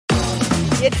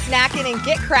Get snacking and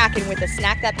get cracking with a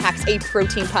snack that packs a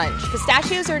protein punch.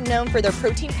 Pistachios are known for their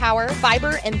protein power,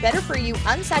 fiber, and better-for-you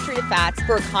unsaturated fats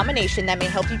for a combination that may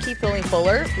help you keep feeling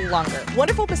fuller longer.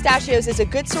 Wonderful Pistachios is a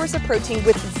good source of protein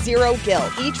with zero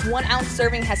guilt. Each 1 ounce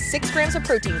serving has 6 grams of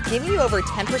protein, giving you over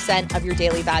 10% of your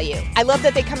daily value. I love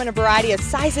that they come in a variety of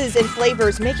sizes and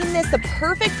flavors, making this the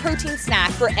perfect protein snack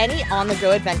for any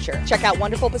on-the-go adventure. Check out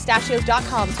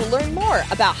wonderfulpistachios.com to learn more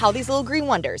about how these little green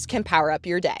wonders can power up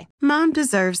your day. Mom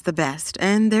deserves the best,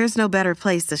 and there's no better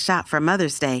place to shop for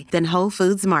Mother's Day than Whole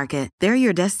Foods Market. They're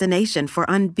your destination for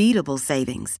unbeatable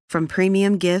savings, from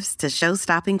premium gifts to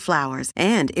show-stopping flowers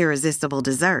and irresistible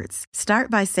desserts. Start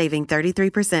by saving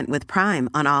 33% with Prime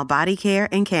on all body care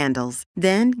and candles.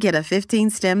 Then get a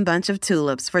 15-stem bunch of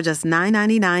tulips for just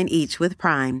 $9.99 each with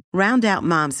Prime. Round out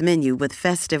Mom's menu with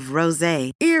festive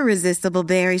rosé, irresistible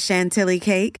berry chantilly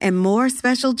cake, and more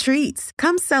special treats.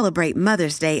 Come celebrate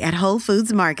Mother's Day at Whole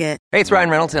Foods Market. Hey, it's Ryan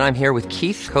Reynolds, and I'm here with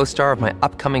Keith, co-star of my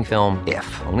upcoming film,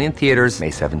 If, only in theaters May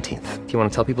 17th. Do you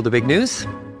want to tell people the big news?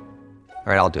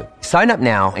 All right, I'll do it. Sign up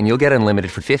now and you'll get unlimited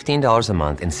for $15 a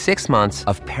month and 6 months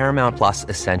of Paramount Plus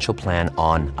Essential Plan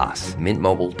on us.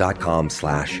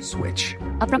 MintMobile.com/switch.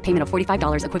 Upfront payment of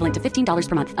 $45 equivalent to $15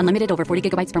 per month. Unlimited over 40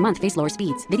 gigabytes per month. Face lower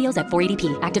speeds. Videos at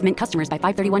 480p. Active Mint customers by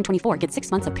 531.24 get 6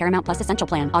 months of Paramount Plus Essential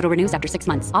Plan. Auto renews after 6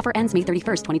 months. Offer ends May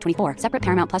 31st, 2024. Separate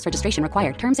Paramount Plus registration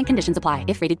required. Terms and conditions apply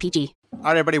if rated PG. All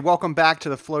right, everybody. Welcome back to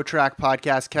the FloTrack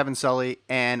podcast. Kevin Sully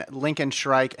and Lincoln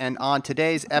Shrike. And on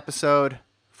today's episode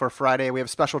for Friday, we have a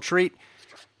special treat.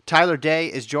 Tyler Day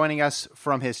is joining us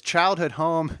from his childhood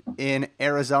home in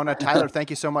Arizona. Tyler,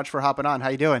 thank you so much for hopping on. How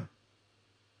you doing?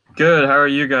 Good. How are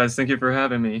you guys? Thank you for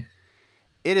having me.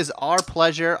 It is our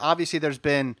pleasure. Obviously, there's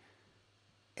been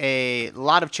a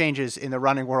lot of changes in the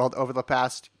running world over the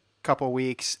past couple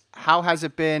weeks. How has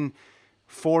it been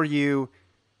for you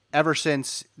ever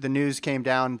since the news came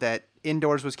down that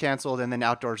indoors was canceled and then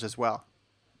outdoors as well?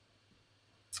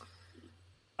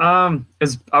 I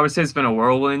would say it's been a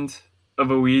whirlwind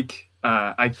of a week.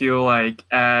 I feel like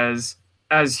as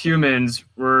humans,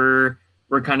 we're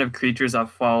kind of creatures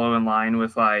that follow in line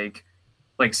with like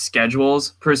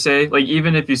schedules per se. Like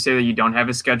even if you say that you don't have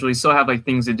a schedule, you still have like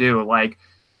things to do. Like,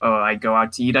 oh, I go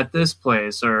out to eat at this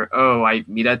place, or oh, I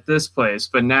meet at this place.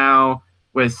 But now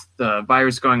with the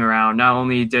virus going around, not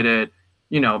only did it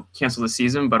cancel the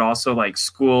season, but also like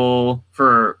school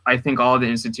for, I think all the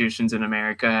institutions in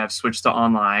America have switched to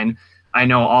online. I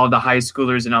know all the high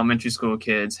schoolers and elementary school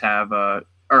kids are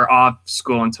off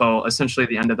school until essentially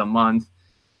the end of the month.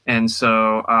 And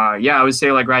so, I would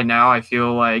say like right now, I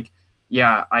feel like,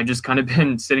 I just kind of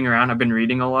been sitting around. I've been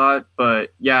reading a lot, but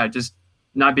just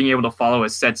not being able to follow a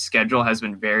set schedule has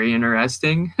been very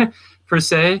interesting per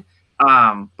se.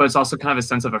 But it's also kind of a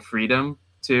sense of a freedom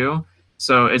too.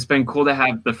 So it's been cool to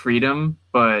have the freedom,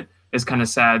 but it's kind of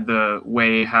sad the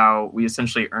way how we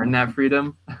essentially earn that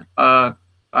freedom, I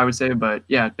would say. But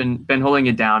been holding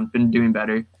it down, been doing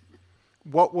better.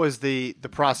 What was the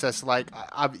process like?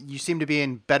 You seem to be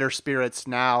in better spirits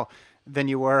now than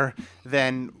you were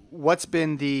then. What's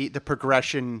been the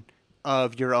progression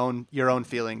of your own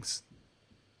feelings?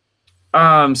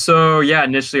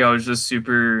 Initially I was just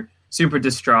super, super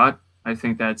distraught. I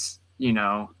think that's,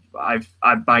 I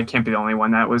can't be the only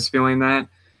one that was feeling that.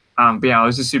 I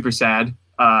was just super sad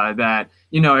that,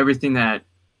 everything that,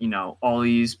 all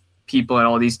these people at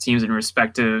all these teams in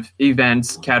respective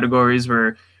events, categories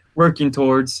were working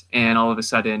towards, and all of a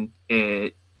sudden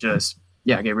it just,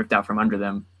 get ripped out from under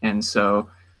them. And so,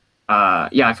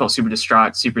 I felt super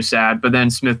distraught, super sad. But then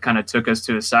Smith kind of took us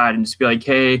to the side and just be like,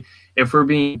 hey, if we're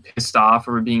being pissed off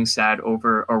or we're being sad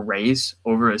over a race,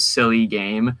 over a silly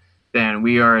game, then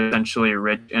we are essentially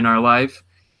rich in our life.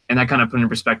 And that kind of put in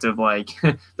perspective, like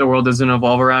the world doesn't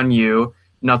evolve around you.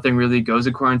 Nothing really goes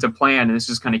according to plan. And this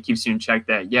just kind of keeps you in check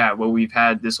that, what we've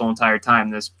had this whole entire time,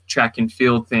 this track and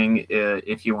field thing,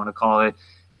 if you want to call it,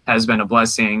 has been a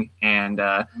blessing. And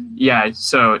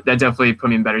so that definitely put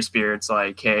me in better spirits.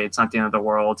 Like, hey, it's not the end of the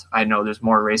world. I know there's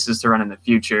more races to run in the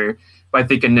future. But I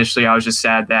think initially I was just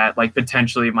sad that like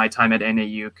potentially my time at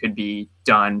NAU could be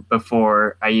done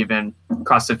before I even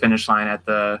crossed the finish line at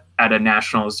a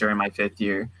nationals during my 5th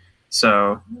year.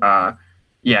 So,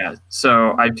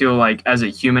 so I feel like as a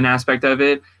human aspect of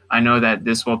it, I know that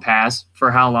this will pass. For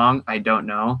how long, I don't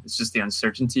know. It's just the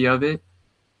uncertainty of it.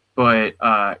 But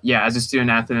as a student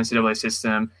athlete in the NCAA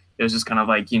system, it was just kind of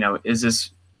like,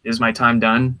 is my time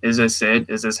done? Is this it?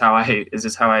 Is this how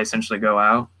I essentially go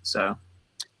out? So.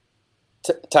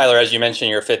 Tyler, as you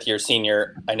mentioned, you're a 5th-year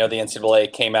senior. I know the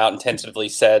NCAA came out and tentatively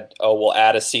said, we'll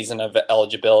add a season of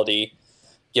eligibility,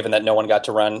 given that no one got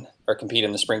to run or compete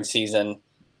in the spring season.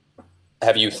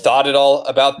 Have you thought at all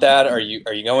about that? Are you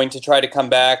going to try to come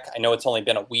back? I know it's only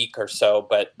been a week or so,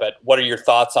 but what are your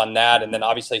thoughts on that? And then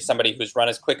obviously somebody who's run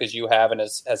as quick as you have and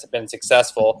has been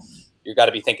successful, you've got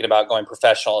to be thinking about going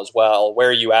professional as well. Where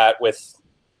are you at with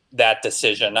that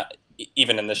decision,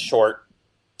 even in this short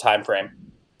time frame?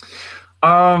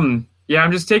 Yeah,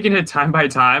 I'm just taking it time by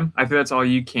time. I think that's all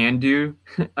you can do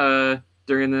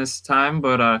during this time.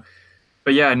 But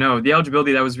yeah, no, the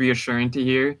eligibility, that was reassuring to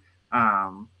hear.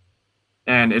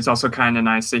 And it's also kind of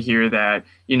nice to hear that,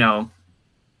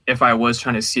 if I was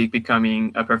trying to seek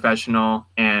becoming a professional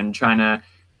and trying to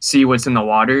see what's in the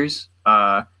waters,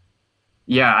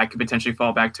 yeah, I could potentially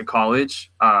fall back to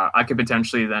college. I could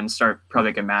potentially then start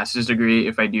probably like a master's degree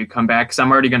if I do come back, because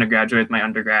I'm already going to graduate with my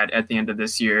undergrad at the end of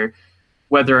this year.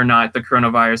 Whether or not the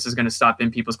coronavirus is going to stop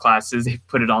in people's classes, they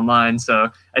put it online, so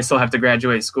I still have to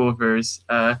graduate school first.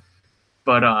 But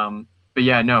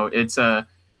yeah, no,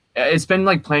 it's been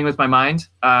like playing with my mind.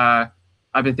 I've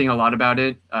been thinking a lot about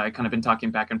it. I kind of been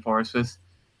talking back and forth with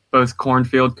both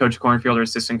Coach Cornfield, our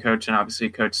assistant coach, and obviously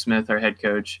Coach Smith, our head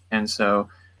coach. And so,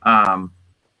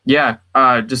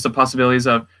 just the possibilities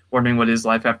of wondering what is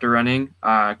life after running.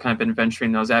 Kind of been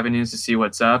venturing those avenues to see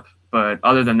what's up. But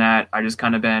other than that, I just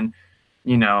kind of been,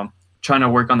 trying to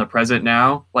work on the present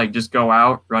now, like just go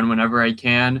out, run whenever I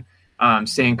can,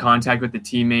 stay in contact with the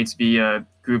teammates via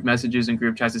group messages and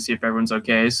group chats to see if everyone's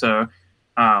okay. So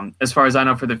as far as I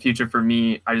know for the future for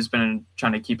me, I just been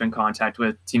trying to keep in contact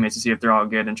with teammates to see if they're all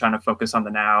good and trying to focus on the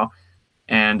now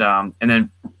and then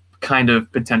kind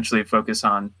of potentially focus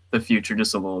on the future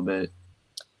just a little bit.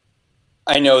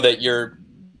 I know that you're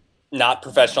not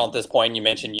professional at this point. You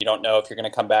mentioned you don't know if you're going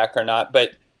to come back or not,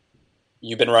 but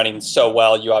you've been running so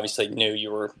well. You obviously knew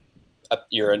you're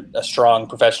a strong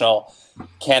professional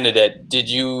candidate. Do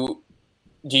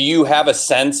you have a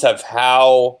sense of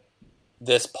how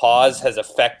this pause has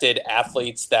affected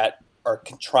athletes that are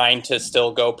trying to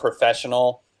still go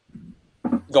professional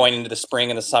going into the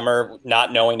spring and the summer,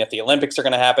 not knowing if the Olympics are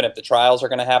going to happen, if the trials are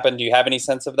going to happen? Do you have any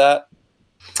sense of that?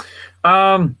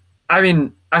 I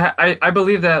mean, I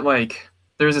believe that like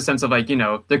there's a sense of like,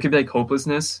 there could be like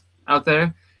hopelessness out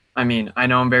there. I mean, I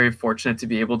know I'm very fortunate to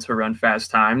be able to run fast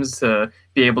times, to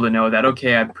be able to know that,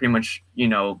 okay, I pretty much,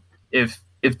 if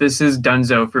this is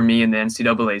donezo for me in the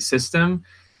NCAA system,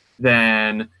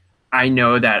 then I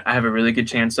know that I have a really good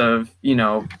chance of,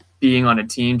 being on a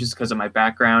team just because of my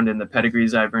background and the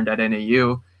pedigrees I've earned at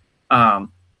NAU.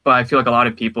 But I feel like a lot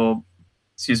of people,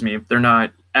 they're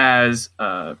not as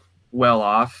well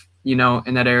off, in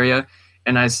that area.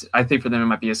 And I think for them, it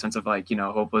might be a sense of like,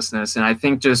 hopelessness. And I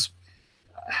think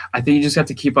you just have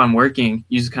to keep on working.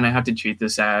 You just kind of have to treat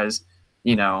this as,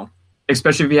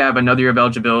 especially if you have another year of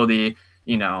eligibility,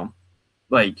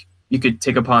 like you could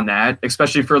take upon that,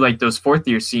 especially for like those fourth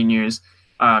year seniors.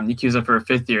 You queues up for a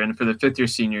fifth year, and for the fifth year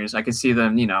seniors, I could see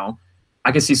them,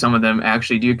 I could see some of them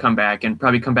actually do come back and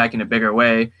probably come back in a bigger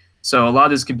way. So a lot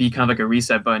of this could be kind of like a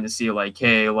reset button to see like,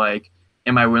 hey, like,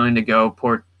 am I willing to go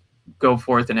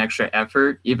forth an extra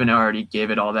effort, even though I already gave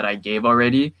it all that I gave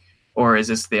already? Or is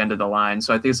this the end of the line?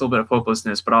 So I think it's a little bit of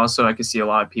hopelessness, but also I can see a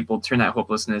lot of people turn that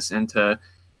hopelessness into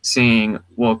seeing,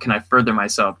 well, can I further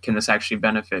myself? Can this actually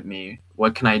benefit me?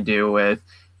 What can I do with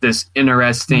this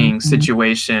interesting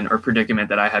situation or predicament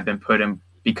that I have been put in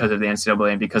because of the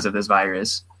NCAA and because of this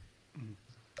virus?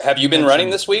 Have you been running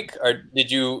this week, or did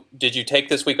you take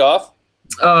this week off?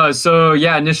 So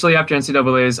yeah, initially after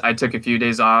NCAAs, I took a few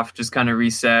days off, just kind of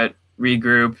reset,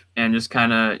 regroup, and just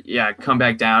kind of come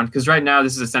back down, because right now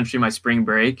this is essentially my spring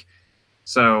break.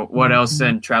 So what else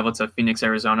than travel to Phoenix,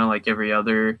 Arizona, like every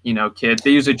other kid?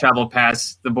 They usually travel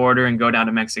past the border and go down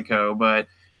to Mexico, but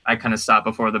I kind of stop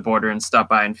before the border and stop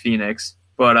by in Phoenix.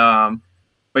 But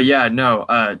yeah,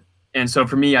 no. And so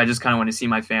for me, I just kind of want to see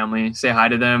my family, say hi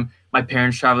to them. My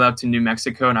parents traveled out to New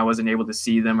Mexico, and I wasn't able to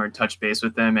see them or touch base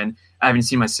with them. And I haven't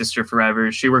seen my sister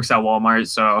forever. She works at Walmart,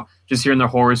 so just hearing the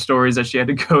horror stories that she had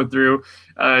to go through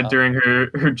during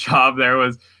her job there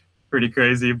was pretty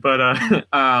crazy. But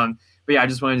yeah, I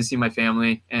just wanted to see my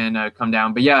family and come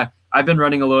down. But yeah, I've been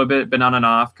running a little bit, been on and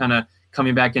off, kind of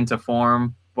coming back into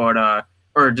form, but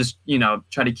or just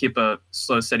try to keep a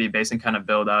slow, steady pace and kind of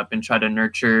build up and try to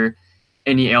nurture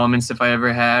any ailments if I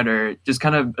ever had, or just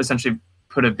kind of essentially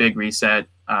put a big reset,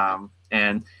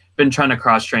 and been trying to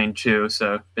cross train too.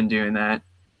 So been doing that.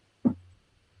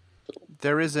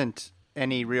 There isn't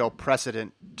any real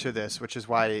precedent to this, which is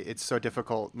why it's so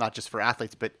difficult, not just for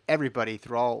athletes, but everybody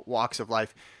through all walks of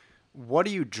life. What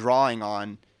are you drawing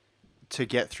on to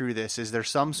get through this? Is there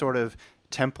some sort of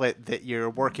template that you're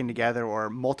working together, or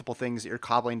multiple things that you're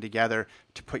cobbling together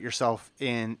to put yourself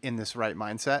in this right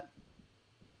mindset?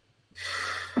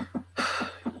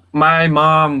 My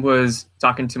mom was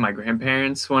talking to my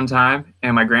grandparents one time,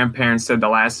 and my grandparents said the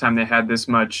last time they had this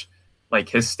much like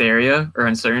hysteria or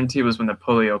uncertainty was when the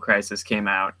polio crisis came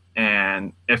out.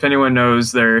 And if anyone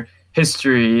knows their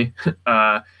history,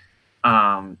 like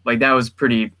that was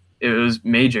it was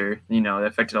major, you know, it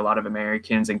affected a lot of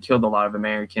Americans and killed a lot of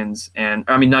Americans. And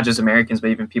I mean, not just Americans, but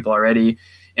even people already.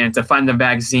 And to find the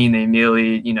vaccine, they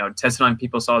immediately, you know, tested on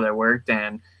people, saw that it worked,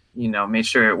 and you know, made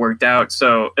sure it worked out.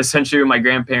 So essentially, my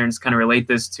grandparents kind of relate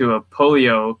this to a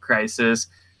polio crisis.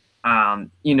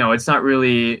 You know, it's not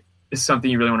really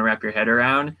something you really want to wrap your head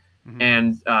around. Mm-hmm.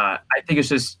 And I think it's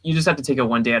just, you just have to take it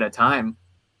one day at a time.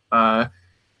 I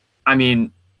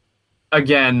mean,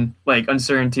 again, like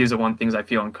uncertainty is the one things I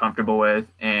feel uncomfortable with,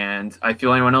 and I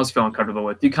feel anyone else feel uncomfortable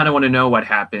with. You kind of want to know what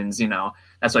happens, you know.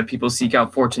 That's why people seek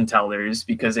out fortune tellers,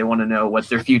 because they want to know what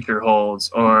their future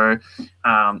holds, or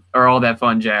all that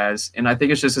fun jazz. And I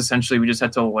think it's just essentially we just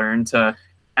have to learn to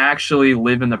actually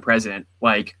live in the present.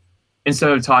 Like,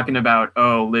 instead of talking about,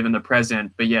 oh, live in the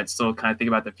present, but yet still kind of think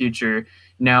about the future,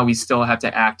 now we still have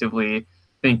to actively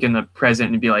think in the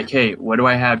present and be like, hey, what do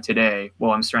I have today? Well,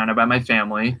 I'm surrounded by my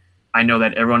family. I know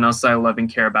that everyone else that I love and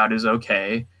care about is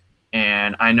okay.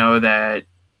 And I know that,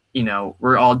 you know,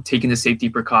 we're all taking the safety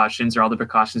precautions, or all the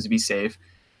precautions to be safe.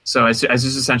 So it's just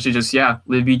essentially just,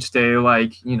 live each day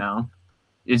like, you know,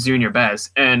 it's doing your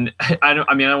best. And I don't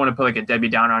want to put like a Debbie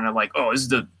Downer on it, like, oh, this is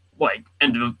the like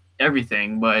end of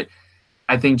everything. But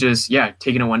I think just,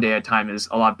 taking it one day at a time is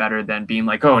a lot better than being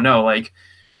like, oh no, like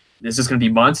this is going to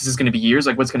be months, this is going to be years,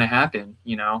 like what's going to happen,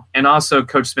 you know? And also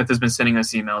Coach Smith has been sending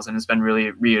us emails, and it's been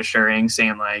really reassuring,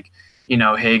 saying like, you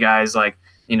know, hey guys, like,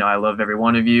 you know, I love every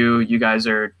one of you. You guys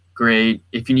are great.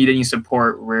 If you need any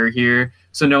support, we're here.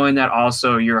 So knowing that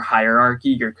also your hierarchy,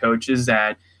 your coaches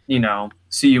that, you know,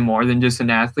 see you more than just an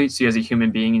athlete, see you as a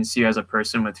human being and see you as a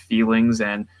person with feelings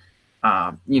and,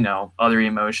 you know, other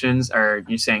emotions, are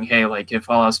you saying, hey, like if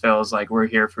all else fails, like we're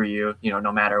here for you, you know,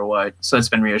 no matter what. So it's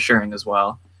been reassuring as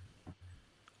well.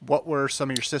 What were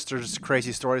some of your sister's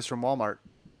crazy stories from Walmart?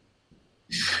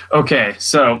 Okay,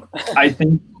 so I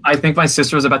think my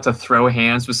sister was about to throw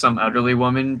hands with some elderly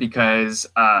woman because,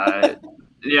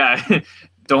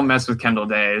 don't mess with Kendall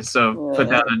Day. So put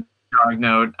that on a dog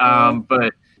note.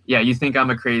 But yeah, you think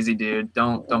I'm a crazy dude?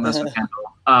 Don't mess with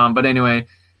Kendall. But anyway,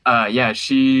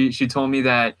 she told me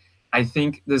that I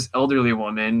think this elderly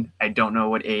woman, I don't know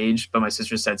what age, but my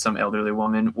sister said some elderly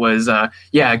woman was,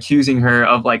 accusing her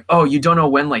of like, oh, you don't know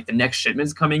when like the next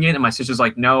shipment's coming in. And my sister's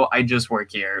like, no, I just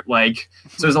work here. Like,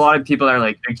 so there's a lot of people that are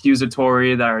like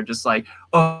accusatory, that are just like,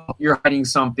 oh, you're hiding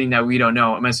something that we don't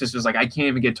know. And my sister's like, I can't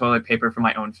even get toilet paper for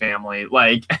my own family.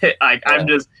 Like,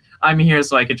 I'm here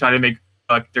so I could try to make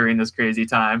buck during this crazy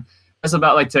time. That's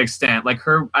about like to extent like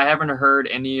I haven't heard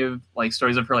any of like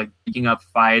stories of her like picking up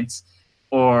fights,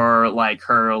 or like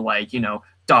her like, you know,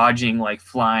 dodging like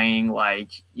flying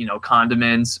like, you know,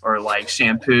 condiments or like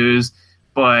shampoos.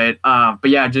 But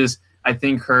yeah, just I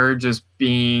think her just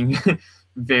being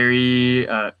very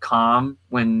calm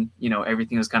when, you know,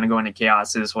 everything was kind of going to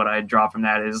chaos is what I draw from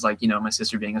that, is like, you know, my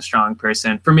sister being a strong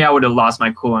person. For me, I would have lost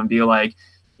my cool and be like,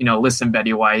 you know, listen,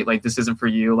 Betty White, like this isn't for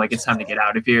you, like it's time to get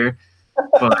out of here.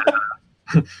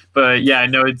 But yeah,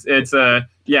 no, it's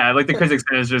like the crazy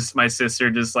extent is just my sister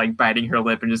just like biting her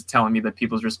lip and just telling me the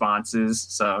people's responses.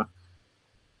 So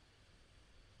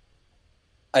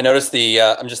I noticed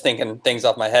I'm just thinking things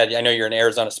off my head. I know you're an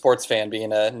Arizona sports fan,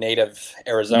 being a native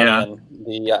Arizonian.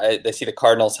 Yeah. They see the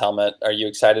Cardinals helmet. Are you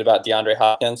excited about DeAndre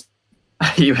Hopkins?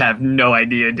 You have no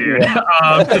idea, dude. Yeah.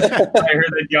 I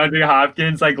heard that DeAndre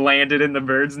Hopkins like landed in the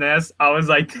bird's nest. I was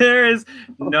like, there is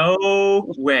no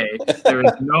way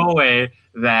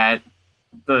that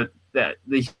the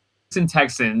Houston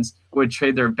Texans would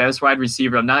trade their best wide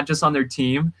receiver, not just on their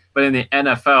team, but in the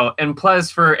NFL. And plus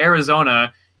for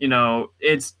Arizona, you know,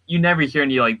 you never hear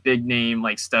any like big name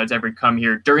like studs ever come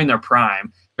here during their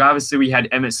prime. Obviously we had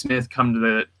Emmitt Smith come to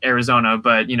the Arizona,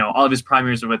 but you know, all of his prime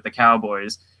years were with the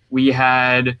Cowboys. We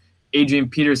had Adrian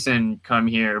Peterson come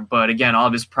here, but again, all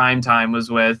of his prime time was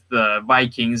with the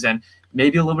Vikings and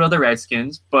maybe a little bit of the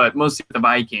Redskins, but mostly the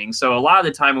Vikings. So a lot of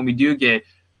the time when we do get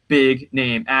big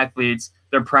name athletes,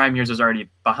 their prime years is already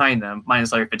behind them,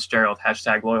 minus Larry Fitzgerald,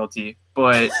 #loyalty.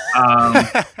 But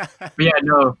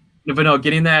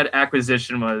getting that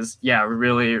acquisition was,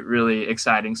 really, really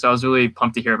exciting. So I was really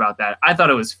pumped to hear about that. I thought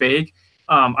it was fake.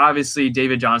 Obviously,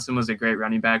 David Johnson was a great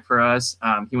running back for us.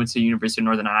 He went to the University of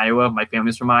Northern Iowa. My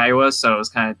family's from Iowa, so it was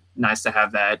kind of nice to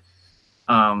have that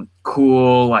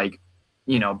cool, like,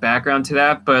 you know, background to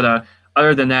that. But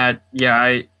other than that,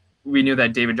 we knew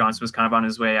that David Johnson was kind of on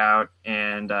his way out,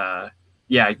 and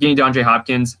yeah, getting DeAndre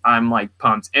Hopkins, I'm like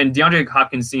pumped. And DeAndre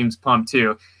Hopkins seems pumped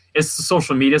too. It's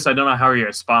social media, so I don't know how he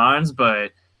responds,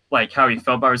 but like how he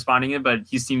felt about responding it, but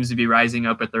he seems to be rising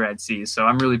up at the Red Sea. So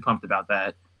I'm really pumped about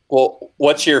that. Well,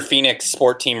 what's your Phoenix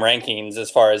sport team rankings as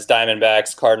far as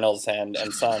Diamondbacks, Cardinals, and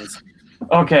Suns?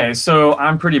 Okay, so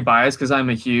I'm pretty biased because I'm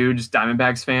a huge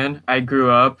Diamondbacks fan. I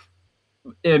grew up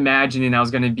imagining I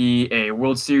was going to be a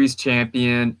World Series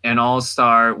champion, an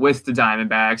all-star with the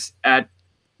Diamondbacks at,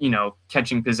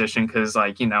 catching position because,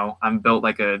 I'm built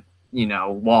like a,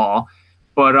 wall.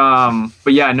 But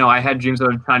yeah, no, I had dreams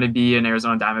of trying to be an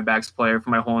Arizona Diamondbacks player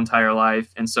for my whole entire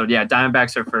life. And so, yeah,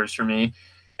 Diamondbacks are first for me.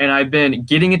 And I've been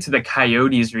getting into the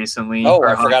Coyotes recently. Oh,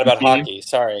 I forgot about hockey.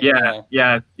 Sorry.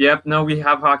 Yep. No, we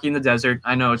have hockey in the desert.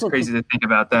 I know it's crazy to think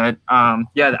about that.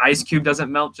 The ice cube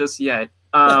doesn't melt just yet.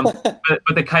 But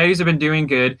the Coyotes have been doing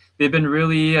good. They've been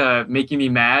really making me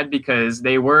mad because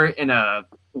they were in a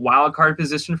wild card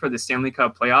position for the Stanley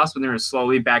Cup playoffs when they were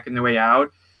slowly backing their way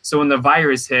out. So when the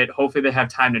virus hit, hopefully they have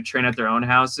time to train at their own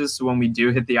houses. So when we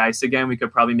do hit the ice again, we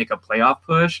could probably make a playoff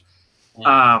push.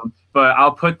 Yeah. But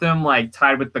I'll put them like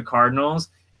tied with the Cardinals.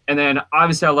 And then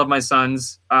obviously I love my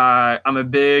Suns. I'm a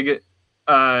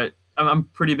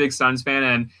pretty big Suns fan.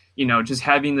 And, just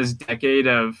having this decade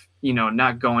of,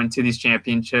 not going to these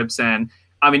championships. And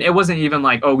I mean, it wasn't even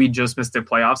like, oh, we just missed the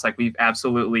playoffs. Like we've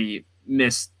absolutely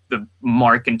missed the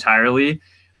mark entirely.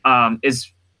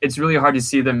 It's really hard to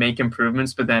see them make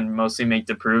improvements, but then mostly make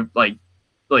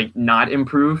not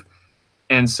improve.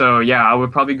 And so, yeah, I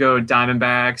would probably go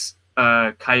Diamondbacks,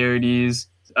 Coyotes,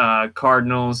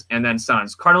 Cardinals, and then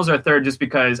Suns. Cardinals are third just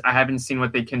because I haven't seen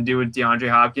what they can do with DeAndre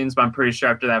Hopkins, but I'm pretty sure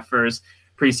after that first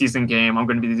preseason game, I'm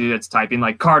going to be the dude that's typing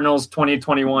like Cardinals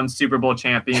 2021 Super Bowl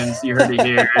champions. You heard it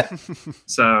here.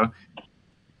 So,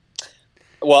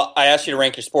 well, I asked you to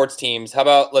rank your sports teams. How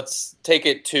about let's take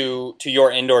it to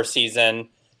your indoor season?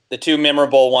 The two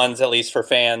memorable ones, at least for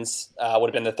fans,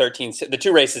 would have been the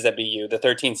two races at BU, the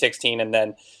 13-16, and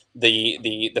then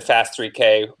the fast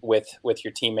 3K with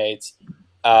your teammates.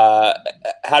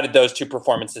 How did those two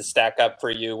performances stack up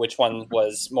for you? Which one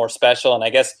was more special? And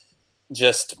I guess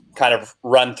just kind of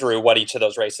run through what each of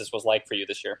those races was like for you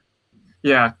this year.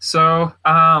 Yeah. So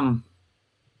I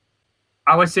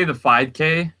would say the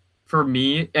 5K for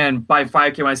me, and by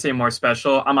 5K, when I say more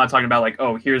special, I'm not talking about like,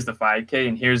 oh, here's the 5K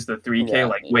and here's the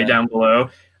 3K, way down below.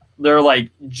 They're like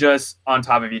just on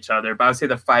top of each other. But I would say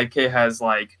the 5K has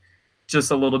like just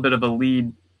a little bit of a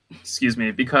lead,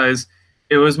 because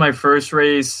it was my first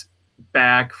race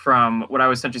back from what I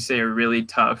would essentially say a really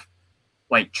tough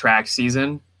like track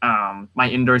season. My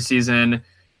indoor season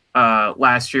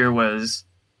last year was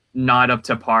not up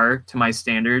to par to my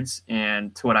standards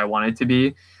and to what I wanted to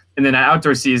be. And then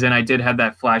outdoor season, I did have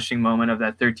that flashing moment of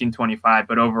that 1325,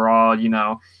 but overall,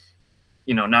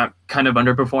 not kind of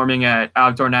underperforming at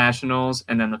outdoor nationals.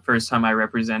 And then the first time I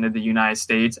represented the United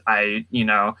States, I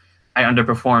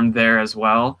underperformed there as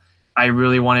well. I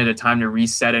really wanted a time to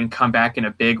reset and come back in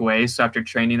a big way. So after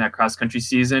training that cross country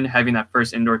season, having that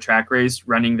first indoor track race,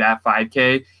 running that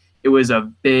 5K, it was a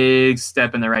big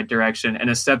step in the right direction and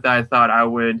a step that I thought I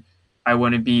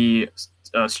wouldn't be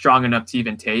strong enough to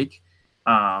even take.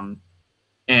 And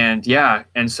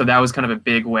so that was kind of a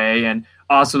big way. And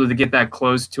also to get that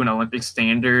close to an Olympic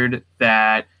standard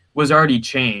that was already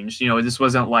changed. This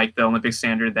wasn't like the Olympic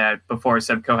standard that before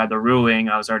Sebco had the ruling,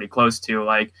 I was already close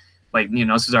to.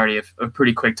 This is already a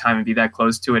pretty quick time to be that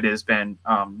close to it has been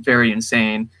very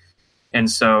insane. And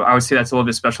so I would say that's a little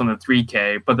bit special in the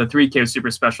 3K, but the 3K was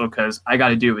super special because I got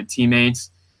to do it with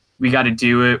teammates. We got to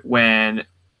do it when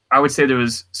I would say there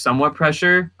was somewhat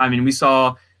pressure. I mean, we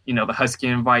saw, the Husky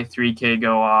Invite 3K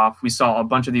go off. We saw a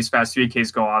bunch of these fast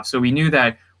 3Ks go off. So we knew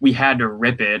that we had to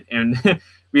rip it. And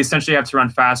we essentially have to run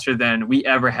faster than we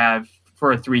ever have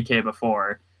for a 3K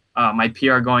before. My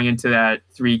PR going into that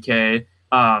 3K,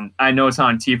 I know it's not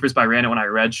on T-First, but I ran it when I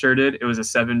redshirted. It was a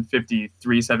 7:53,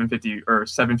 7:50, or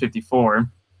 7:54.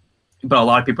 But a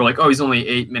lot of people are like, oh, he's only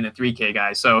 8-minute 3K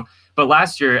guy. So, but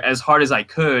last year, as hard as I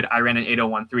could, I ran an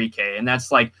 8:01 3K. And that's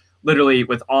like literally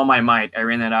with all my might, I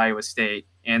ran that Iowa State.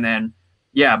 And then,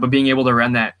 but being able to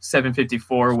run that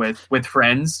 7:54 with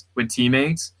friends, with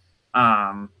teammates,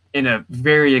 in a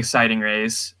very exciting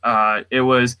race, that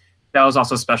was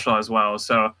also special as well.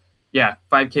 So,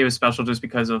 5K was special just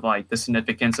because of like the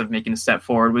significance of making a step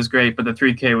forward was great. But the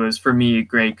 3K was for me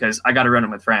great because I got to run it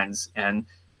with friends and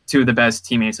two of the best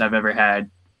teammates I've ever had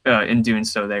in doing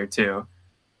so there too.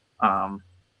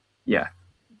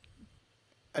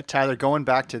 Tyler, going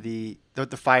back to the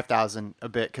 5,000 a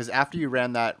bit, because after you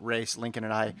ran that race, Lincoln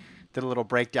and I did a little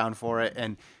breakdown for it.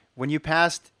 And when you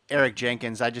passed Eric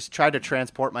Jenkins, I just tried to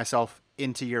transport myself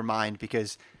into your mind?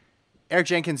 Because Eric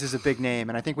Jenkins is a big name,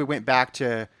 and I think we went back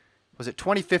to, was it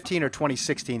 2015 or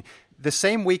 2016? The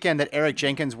same weekend that Eric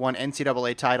Jenkins won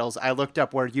NCAA titles, I looked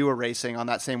up where you were racing on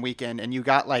that same weekend, and you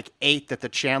got like 8th at the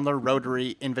Chandler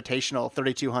Rotary Invitational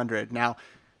 3200. Now,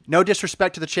 no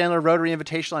disrespect to the Chandler Rotary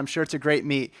Invitational, I'm sure it's a great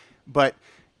meet, but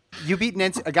you beat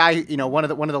a guy, you know, one of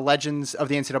the legends of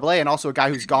the NCAA, and also a guy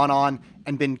who's gone on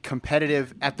and been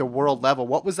competitive at the world level.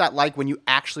 What was that like when you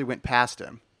actually went past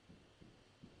him?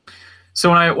 So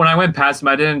when I went past him,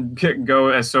 I didn't go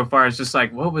as so far as just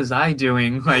like, what was I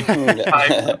doing like 5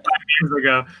 years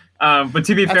ago? But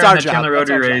to be fair, in that Chandler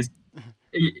Rotary race,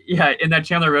 yeah, in that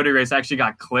Chandler Rotary race, I actually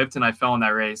got clipped and I fell in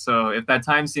that race. So if that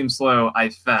time seems slow, I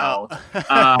fell.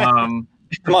 Come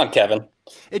on, Kevin.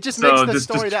 It just makes the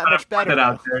story that much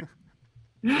better.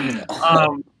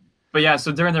 But yeah,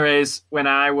 so during the race,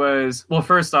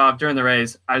 first off, during the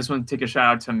race, I just want to take a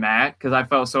shout out to Matt because I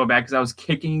felt so bad because I was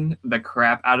kicking the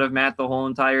crap out of Matt the whole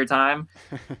entire time.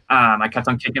 I kept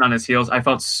on kicking on his heels. I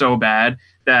felt so bad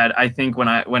that I think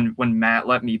when Matt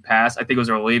let me pass, I think it was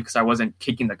a relief because I wasn't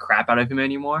kicking the crap out of him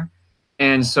anymore.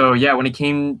 And so, yeah, when it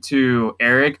came to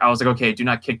Eric, I was like, okay, do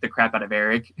not kick the crap out of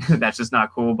Eric. That's just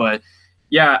not cool. But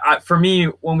yeah, for me,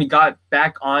 when we got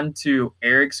back onto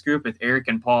Eric's group with Eric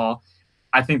and Paul,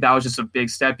 I think that was just a big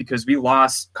step because we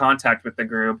lost contact with the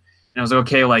group. And I was like,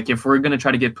 okay, like if we're going to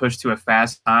try to get pushed to a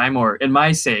fast time, or in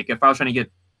my sake, if I was trying to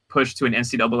get pushed to an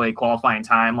NCAA qualifying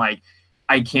time, like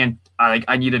I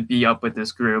need to be up with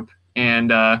this group.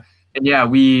 And yeah,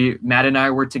 Matt and I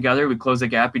worked together. We closed the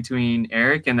gap between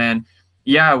Eric. And then,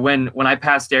 yeah, when I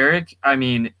passed Eric, I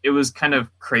mean, it was kind of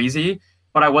crazy,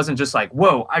 but I wasn't just like,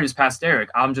 whoa, I just passed Eric.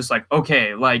 I'm just like,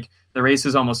 okay, like the race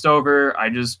is almost over. I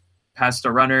just passed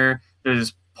a runner.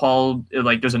 There's Paul,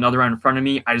 like there's another run in front of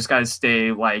me. I just got to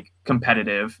stay like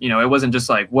competitive. You know, it wasn't just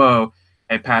like, whoa,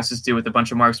 I passed this dude with a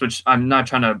bunch of marks, which I'm not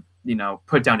trying to, you know,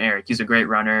 put down Eric. He's a great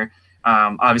runner.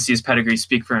 Obviously his pedigree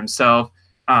speak for himself.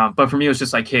 But for me, it was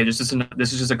just like, hey, this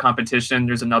is just a competition.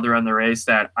 There's another on the race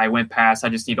that I went past. I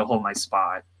just need to hold my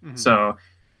spot. Mm-hmm. So,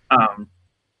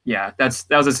 yeah, that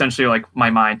was essentially like my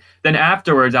mind. Then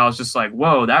afterwards, I was just like,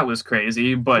 whoa, that was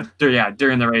crazy. But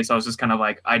during the race, I was just kind of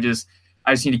like, I just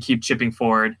need to keep chipping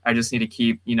forward. I just need to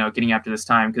keep, you know, getting after this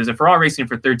time. Because if we're all racing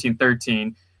for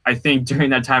 13:13, I think during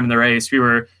that time in the race, we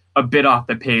were a bit off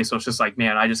the pace. So it's just like,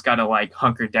 man, I just got to like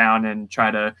hunker down and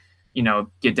try to, you know,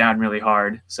 get down really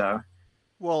hard. So.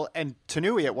 Well, and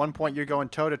Tanui, at one point, you're going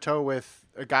toe-to-toe with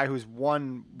a guy who's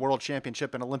won world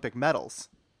championship and Olympic medals.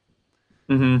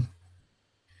 Mm-hmm.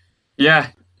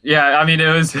 Yeah. I mean, it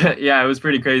was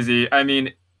pretty crazy. I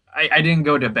mean, I didn't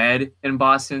go to bed in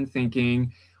Boston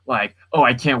thinking like, oh,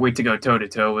 I can't wait to go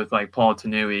toe-to-toe with like Paul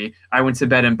Tanui. I went to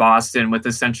bed in Boston with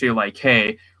essentially like,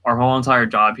 hey, our whole entire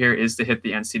job here is to hit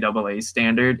the NCAA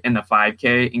standard in the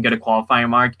 5K and get a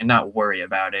qualifying mark and not worry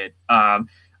about it.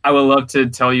 I would love to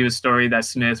tell you a story that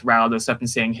Smith riled us up and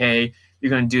saying, hey, you're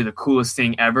going to do the coolest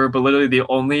thing ever. But literally the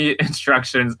only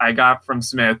instructions I got from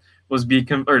Smith was be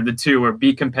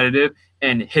competitive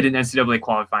and hit an NCAA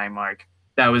qualifying mark.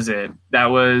 That was it. That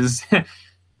was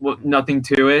nothing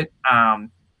to it.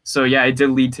 So yeah, it did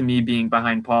lead to me being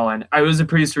behind Paul, and it was a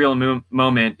pretty surreal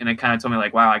moment. And it kind of told me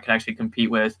like, wow, I could actually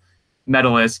compete with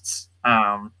medalists.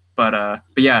 But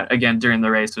yeah, again, during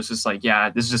the race, it was just like, yeah,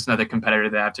 this is just another competitor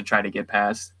that I have to try to get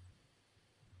past.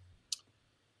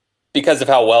 Because of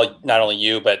how well, not only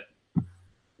you, but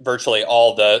virtually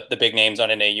all the big names on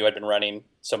NAU had been running,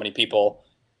 so many people,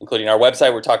 including our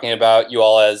website, we're talking about you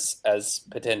all as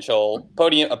potential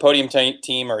podium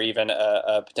team or even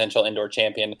a potential indoor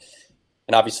champion.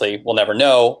 And obviously we'll never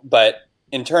know, but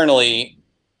internally,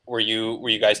 were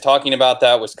you guys talking about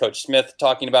that? Was Coach Smith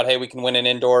talking about, hey, we can win an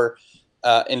indoor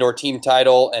team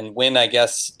title? And when, I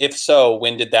guess, if so,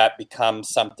 when did that become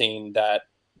something that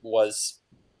was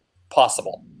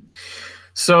possible?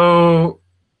 So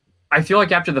I feel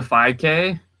like after the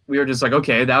 5K, we were just like,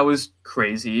 okay, that was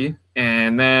crazy.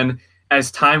 And then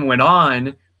as time went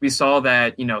on, we saw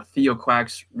that, you know, Theo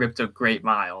Quacks ripped a great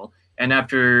mile. And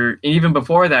even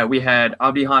before that, we had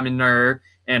Abi Haminur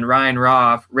and Ryan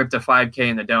Roth ripped a 5K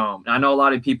in the Dome. And I know a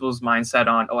lot of people's mindset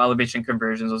on, elevation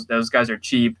conversions, those guys are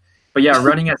cheap. But yeah,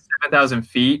 running at 7,000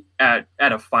 feet at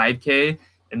a 5K,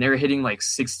 and they were hitting like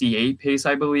 68 pace,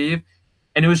 I believe.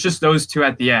 And it was just those two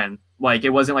at the end. Like, it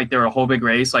wasn't like they were a whole big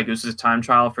race. Like, it was just a time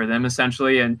trial for them,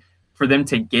 essentially. And for them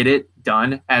to get it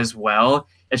done as well,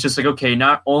 it's just like, okay,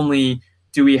 not only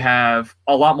do we have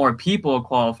a lot more people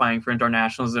qualifying for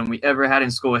internationals than we ever had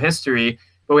in school history,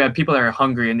 but we have people that are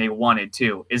hungry and they wanted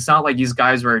to. It's not like these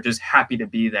guys were just happy to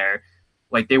be there.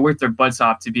 Like, they worked their butts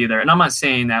off to be there. And I'm not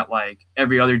saying that like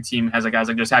every other team has guys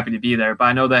like just happy to be there, but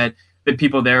I know that the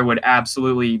people there would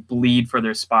absolutely bleed for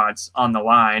their spots on the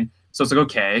line. So it's like,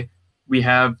 okay, we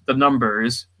have the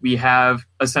numbers, we have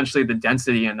essentially the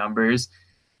density in numbers.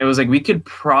 It was like, we could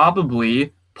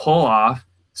probably pull off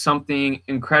something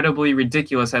incredibly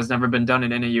ridiculous has never been done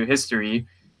in NAU history.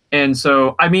 And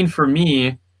so, I mean, for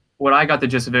me, what I got the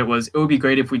gist of it was, it would be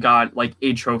great if we got like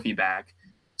a trophy back.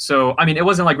 So, I mean, it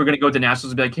wasn't like we're going to go to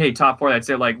nationals and be like, hey, top 4, that's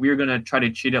it. Like, we were going to try to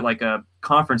treat it like a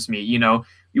conference meet. You know,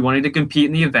 we wanted to compete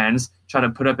in the events, try to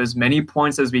put up as many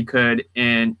points as we could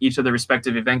in each of the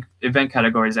respective event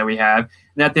categories that we have.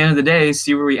 And at the end of the day,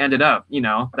 see where we ended up. You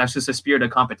know, that's just a spirit of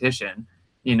competition.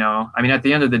 You know, I mean, at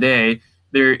the end of the day,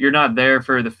 you're not there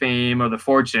for the fame or the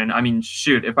fortune. I mean,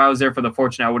 shoot, if I was there for the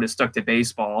fortune, I would have stuck to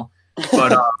baseball.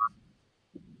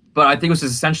 But I think it was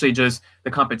essentially just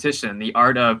the competition, the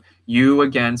art of you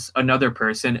against another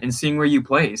person and seeing where you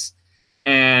place.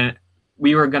 And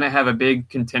we were going to have a big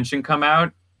contention come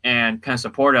out and kind of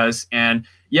support us. And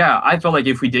yeah, I felt like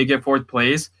if we did get 4th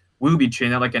place, we would be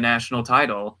treating that like a national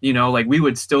title. You know, like we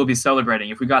would still be celebrating.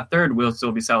 If we got 3rd, we'll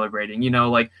still be celebrating. You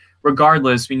know, like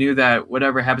regardless, we knew that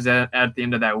whatever happens at the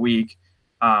end of that week,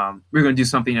 we're going to do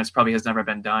something that's probably has never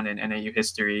been done in NAU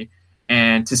history.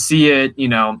 And to see it, you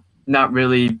know, not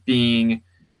really being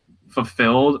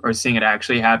fulfilled or seeing it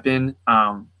actually happen,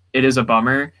 it is a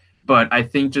bummer. But I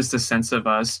think just the sense of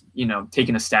us, you know,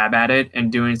 taking a stab at it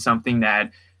and doing something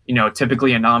that, you know,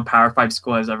 typically a non-Power 5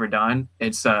 school has ever done,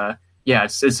 it's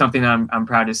something that I'm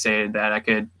proud to say that I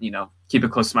could, you know, keep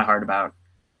it close to my heart about.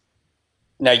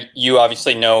 Now, you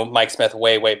obviously know Mike Smith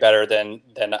way, way better than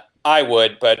I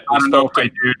would, but I don't know if I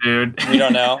do, dude. You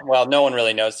don't know? Well, no one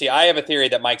really knows. See, I have a theory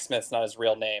that Mike Smith's not his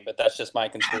real name, but that's just my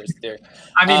conspiracy theory.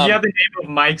 I mean, you have the name of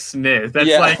Mike Smith. That's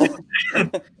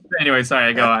like anyway,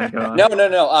 sorry, go on.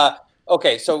 No.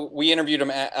 Okay, so we interviewed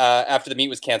him after the meet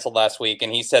was canceled last week,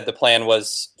 and he said the plan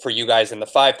was for you guys in the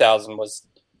 5,000 was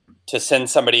to send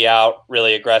somebody out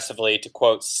really aggressively to,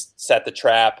 quote, set the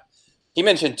trap. He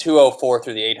mentioned 204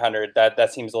 through the 800.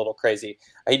 That seems a little crazy.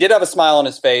 He did have a smile on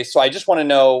his face, so I just want to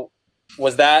know,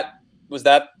 was that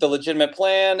the legitimate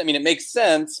plan? I mean, it makes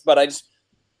sense, but I just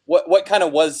what kind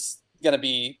of was going to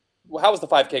be? How was the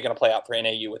 5K going to play out for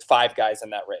NAU with 5 guys in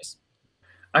that race?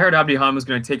 I heard Abdi Han was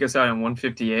going to take us out in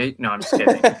 158. No, I'm just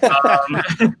kidding.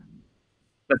 That's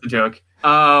a joke.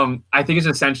 I think it's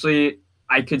essentially,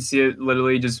 I could see it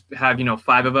literally just have, you know,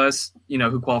 5 of us, you know,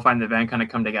 who qualified in the event kind of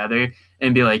come together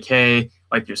and be like, hey,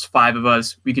 like there's 5 of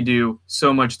us. We could do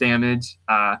so much damage.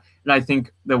 And I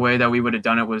think the way that we would have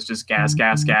done it was just gas.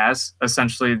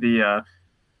 Essentially the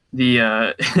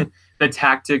the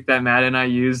tactic that Matt and I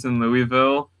used in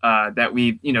Louisville that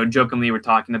we, you know, jokingly were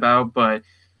talking about. But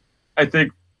I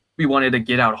think we wanted to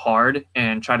get out hard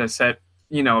and try to set,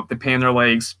 you know, the pain in their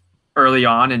legs early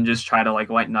on and just try to like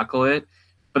white knuckle it.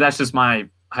 But that's just my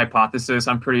hypothesis.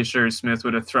 I'm pretty sure Smith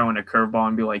would have thrown a curveball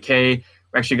and be like, hey,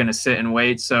 we're actually going to sit and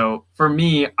wait. So for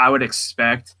me, I would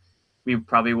expect we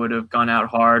probably would have gone out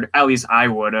hard. At least I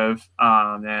would have.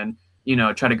 And, you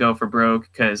know, try to go for broke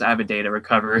because I have a day to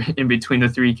recover in between the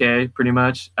 3K pretty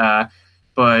much.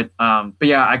 But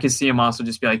yeah, I could see him also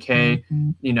just be like, hey,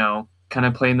 you know, kind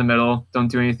of play in the middle. Don't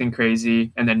do anything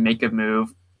crazy and then make a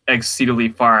move exceedingly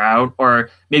far out, or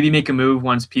maybe make a move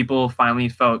once people finally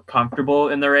felt comfortable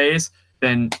in the race,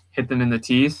 then hit them in the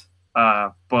teeth.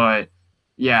 But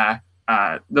yeah,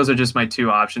 those are just my 2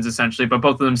 options essentially, but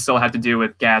both of them still have to do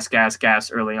with gas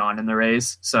early on in the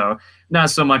race. So not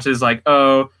so much as like,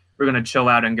 oh, we're going to chill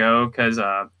out and go, because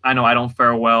I know I don't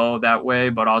fare well that way,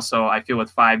 but also I feel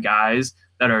with 5 guys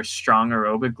that are strong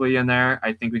aerobically in there,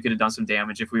 I think we could have done some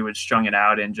damage if we would strung it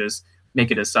out and just make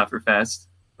it a sufferfest.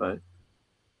 But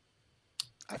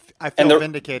I feel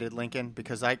vindicated, Lincoln,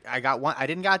 because I got one. I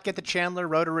didn't get the Chandler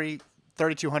Rotary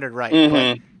 3200 right,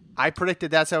 but I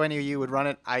predicted that's how NAU would run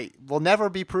it. I will never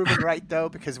be proven right though,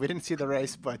 because we didn't see the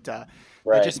race, but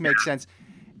it just makes sense.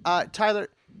 Tyler,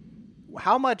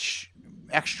 how much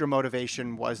extra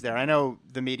motivation was there? I know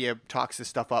the media talks this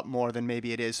stuff up more than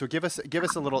maybe it is, so give us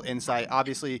a little insight.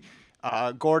 Obviously,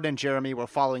 Gordon and Jeremy were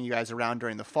following you guys around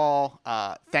during the fall.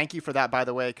 Thank you for that, by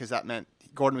the way, because that meant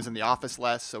Gordon was in the office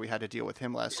less, so we had to deal with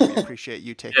him less. So we appreciate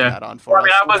you taking that on for us.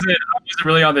 I wasn't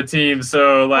really on the team,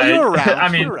 so like, you were around. I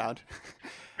mean, you were around.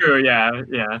 True,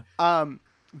 yeah.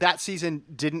 That season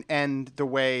didn't end the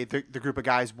way the group of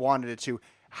guys wanted it to.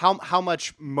 How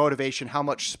much motivation, how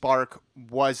much spark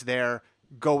was there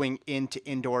going into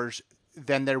indoors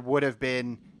than there would have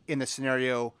been in the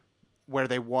scenario where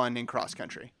they won in cross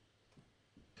country?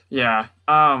 Yeah.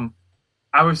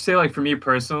 I would say, like, for me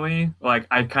personally, like,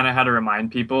 I kind of had to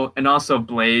remind people, and also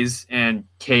Blaze and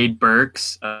Cade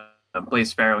Burks,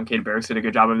 Blaze Farrell and Cade Burks did a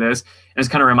good job of this, and just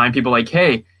kind of remind people, like,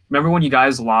 hey, remember when you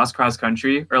guys lost cross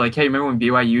country? Or like, hey, remember when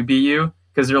BYU beat you?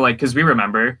 Because they're like, because we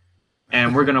remember,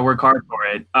 and we're gonna work hard for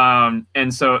it.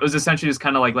 And so it was essentially just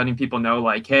kind of like letting people know,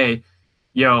 like, hey,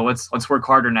 yo, let's work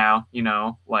harder now. You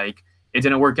know, like it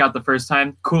didn't work out the first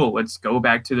time. Cool, let's go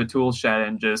back to the tool shed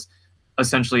and just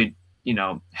essentially, you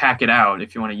know, hack it out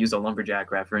if you want to use a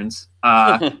lumberjack reference.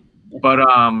 But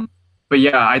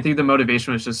yeah, I think the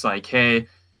motivation was just like, hey,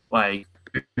 like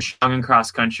we're strong in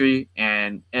cross country,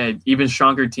 and an even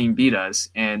stronger team beat us,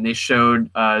 and they showed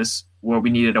us what we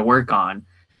needed to work on.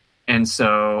 And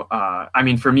so, I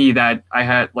mean, for me,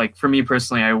 for me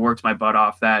personally, I worked my butt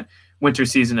off that winter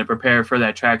season to prepare for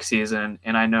that track season.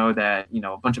 And I know that, you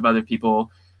know, a bunch of other people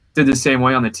did the same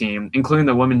way on the team, including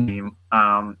the women team.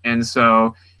 And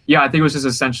so, yeah, I think it was just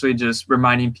essentially just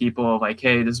reminding people like,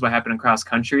 hey, this is what happened in cross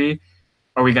country.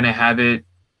 Are we going to have it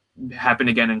happen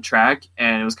again in track?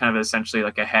 And it was kind of essentially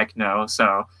like a heck no.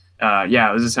 So, yeah,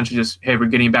 it was essentially just, hey, we're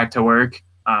getting back to work,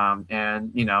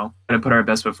 and, you know, going to put our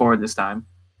best foot forward this time.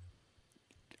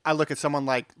 I look at someone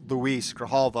like Luis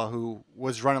Grijalva, who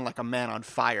was running like a man on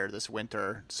fire this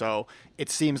winter. So it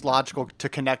seems logical to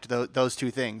connect those two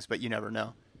things, but you never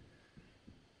know.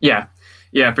 Yeah,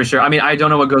 for sure. I mean, I don't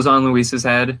know what goes on in Luis's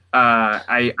head.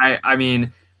 I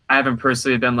mean, I haven't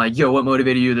personally been like, yo, what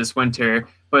motivated you this winter?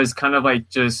 But it's kind of like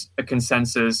just a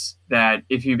consensus that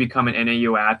if you become an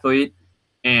NAU athlete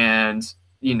and,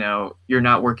 you know, you're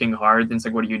not working hard, then it's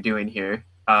like, what are you doing here?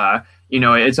 You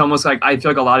know, it's almost like I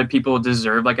feel like a lot of people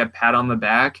deserve like a pat on the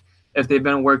back if they've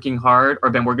been working hard or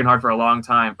been working hard for a long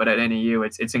time. But at NAU,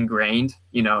 it's ingrained.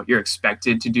 You know, you're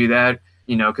expected to do that,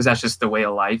 you know, because that's just the way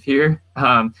of life here.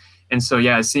 And so,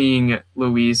 yeah, seeing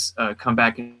Luis come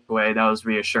back in a way, that was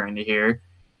reassuring to hear.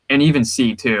 And even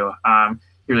see, too.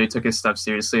 He really took his stuff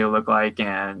seriously, it looked like.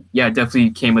 And, yeah,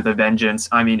 definitely came with a vengeance.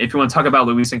 I mean, if you want to talk about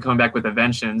Luis and coming back with a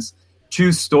vengeance,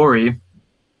 true story,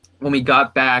 when we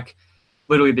got back,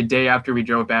 literally the day after we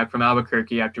drove back from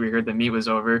Albuquerque, after we heard the meet was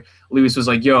over, Luis was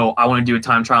like, yo, I want to do a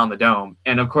time trial on the dome.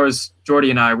 And of course,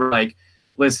 Jordy and I were like,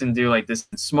 listen, dude, like this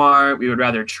is smart. We would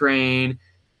rather train.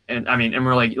 And I mean, and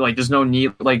we're like, there's no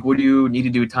need, like, what do you need to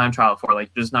do a time trial for?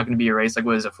 Like, there's not going to be a race. Like,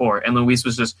 what is it for? And Luis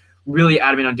was just really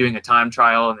adamant on doing a time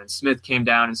trial. And then Smith came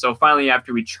down. And so finally,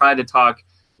 after we tried to talk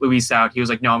Luis out, he was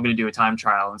like, no, I'm going to do a time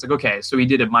trial. And it's like, okay. So we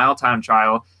did a mile time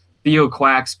trial. Theo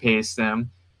Quacks paced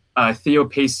him. Theo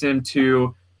paced him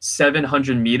to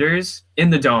 700 meters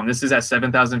in the dome. This is at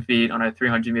 7,000 feet on a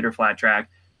 300-meter flat track.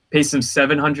 Paced him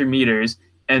 700 meters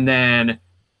and then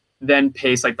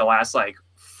paced like the last like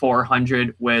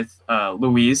 400 with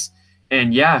Luis.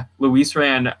 And yeah, Luis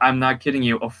ran, I'm not kidding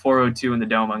you, a 4:02 in the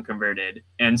dome unconverted.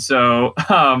 And so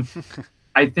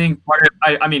I think part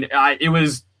of it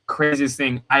was craziest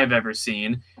thing I have ever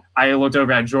seen. I looked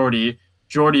over at Jordy.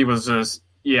 Jordy was just,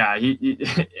 yeah, he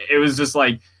it was just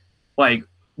like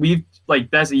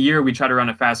that's a year we tried to run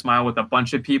a fast mile with a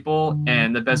bunch of people,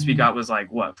 and the best we got was like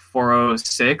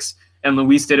 4:06, and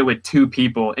Luis did it with 2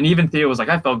 people, and even Theo was like,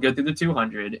 I felt good through the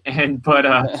 200, but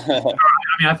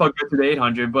I felt good through the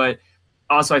 800, but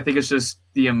also I think it's just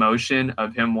the emotion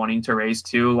of him wanting to race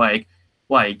too, like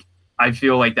I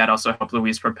feel like that also helped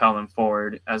Luis propel him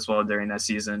forward as well during that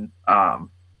season.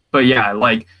 But yeah,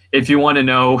 like if you want to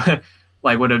know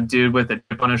like what a dude with a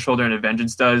chip on his shoulder and a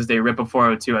vengeance does, they rip a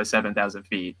 4:02 at 7,000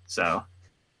 feet. So,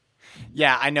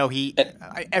 yeah, I know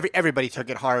everybody took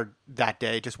it hard that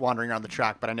day, just wandering around the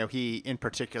track. But I know he, in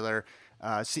particular,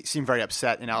 seemed very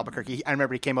upset in Albuquerque. I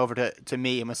remember he came over to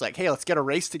me and was like, "Hey, let's get a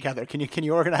race together. Can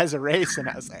you organize a race?" And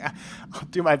I was like, "I'll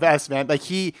do my best, man." Like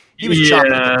he was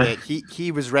chomping at the bit.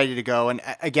 He was ready to go. And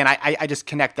again, I just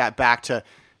connect that back to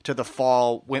the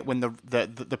fall when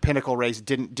the Pinnacle race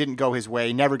didn't go his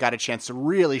way. Never got a chance to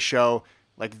really show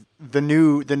like the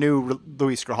new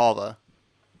Luis Grijalva.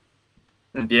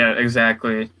 Yeah,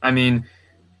 exactly. I mean,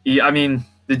 the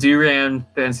dude ran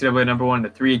the NCAA number 1 in the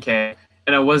 3K,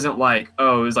 and it wasn't like,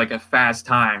 oh, it was like a fast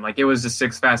time. Like it was the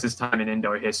 6th fastest time in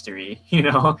indoor history, you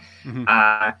know.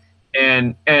 Mm-hmm.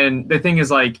 And the thing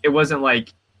is, like, it wasn't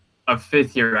like a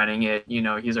 5th year running it. You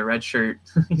know, he's a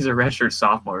redshirt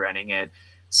sophomore running it.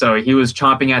 So he was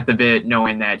chomping at the bit,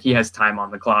 knowing that he has time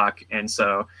on the clock. And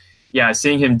so, yeah,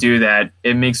 seeing him do that,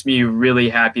 it makes me really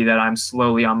happy that I'm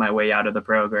slowly on my way out of the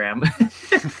program.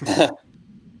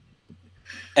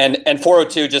 And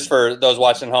 4:02, just for those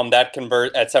watching at home, that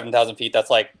convert at 7,000 feet, that's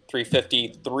like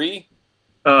 3:53?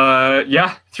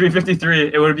 Yeah,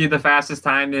 3:53. It would be the fastest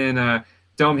time in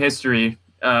dome history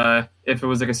if it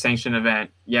was like a sanctioned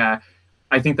event. Yeah,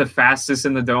 I think the fastest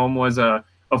in the dome was a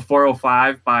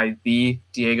 4:05 by the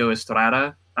Diego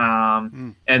Estrada.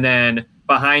 And then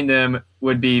behind them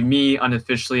would be me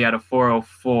unofficially at a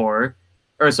 4:04,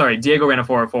 Diego ran a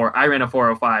 404. I ran a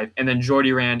 405, and then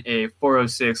Jordy ran a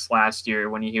 406 last year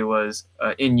when he was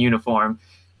in uniform.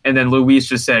 And then Luis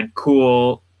just said,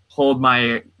 "Cool, hold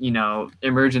my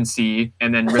emergency,"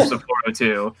 and then rips a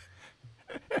 402.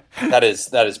 That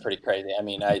is pretty crazy. I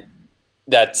mean,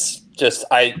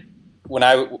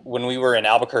 when we were in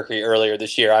Albuquerque earlier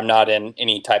this year, I'm not in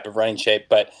any type of running shape,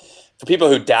 but for people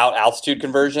who doubt altitude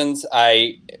conversions,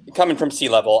 coming from sea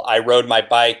level, I rode my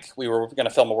bike. We were going to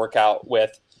film a workout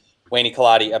with Wayne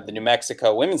Colati of the New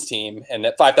Mexico women's team, and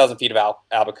at 5,000 feet of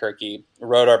Albuquerque,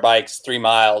 rode our bikes 3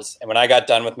 miles. And when I got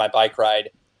done with my bike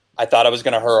ride, I thought I was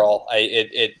going to hurl.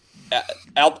 I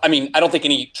don't think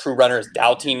any true runner is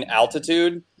doubting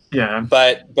altitude. Yeah.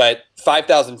 But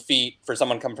 5,000 feet for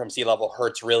someone coming from sea level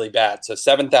hurts really bad. So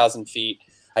 7,000 feet.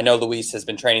 I know Luis has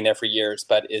been training there for years,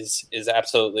 but is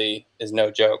absolutely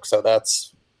no joke. So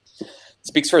that's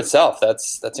speaks for itself.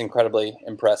 That's incredibly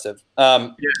impressive.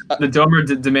 The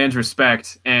domer demands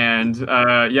respect, and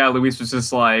Luis was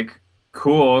just like,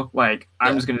 cool. Like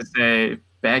I'm just gonna say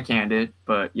backhanded,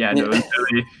 but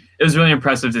it was really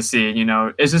impressive to see.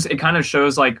 It kind of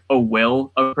shows like a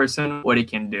will of a person, what he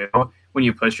can do when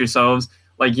you push yourselves.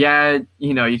 Like,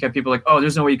 you got people like, oh,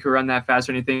 there's no way you could run that fast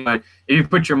or anything. But if you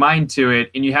put your mind to it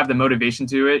and you have the motivation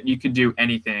to it, you could do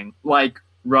anything. Like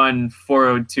run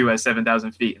 402 at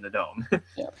 7,000 feet in the dome.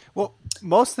 Yeah. Well,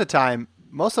 most of the time,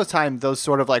 those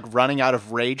sort of like running out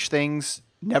of rage things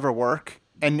never work.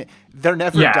 And they're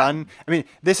never done. I mean,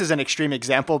 this is an extreme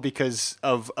example because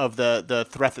of the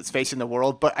threat that's facing the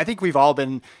world. But I think we've all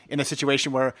been in a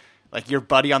situation where like your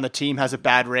buddy on the team has a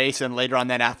bad race, and later on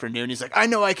that afternoon, he's like, I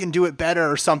know I can do it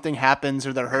better, or something happens,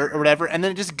 or they're hurt or whatever. And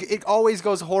then it always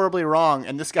goes horribly wrong.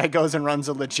 And this guy goes and runs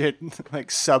a legit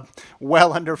like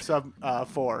well under sub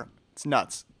 4. It's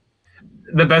nuts.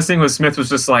 The best thing was Smith was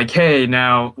just like, hey,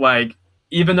 now, like,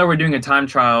 even though we're doing a time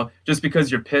trial, just because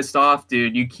you're pissed off,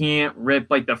 dude, you can't rip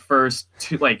like the first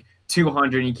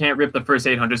 200, and you can't rip the first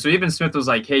 800. So even Smith was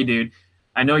like, hey, dude,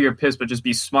 I know you're pissed, but just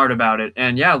be smart about it.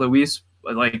 And Luis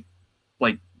like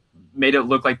made it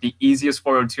look like the easiest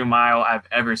 402 mile I've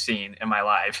ever seen in my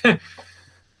life.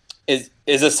 Is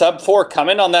a sub 4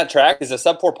 coming on that track? Is a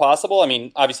sub 4 possible? I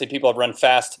mean, obviously people have run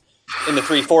fast in the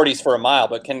 340s for a mile,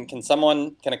 but can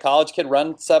a college kid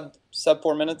run sub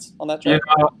 4 minutes on that track?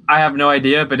 I have no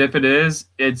idea, but if it is,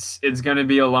 it's going to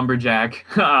be a lumberjack.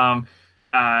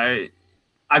 I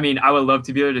mean, I would love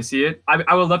to be able to see it.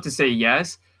 I would love to say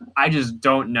yes. I just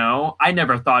don't know. I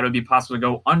never thought it would be possible to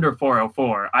go under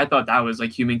 404. I thought that was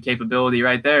like human capability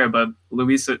right there, but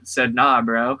Luis said, nah,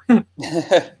 bro.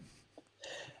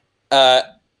 I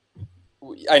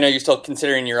know you're still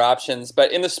considering your options,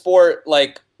 but in the sport,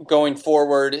 like going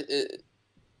forward,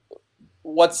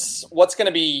 what's going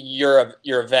to be your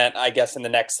event, I guess, in the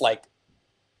next like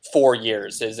 4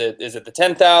 years? Is it the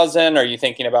 10,000? Are you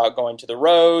thinking about going to the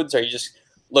roads? Are you just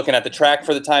looking at the track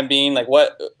for the time being? Like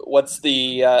what's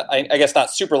the, I guess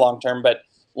not super long-term, but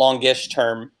longish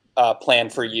term plan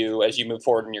for you as you move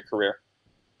forward in your career?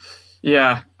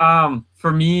 Yeah.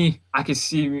 For me, I could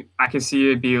see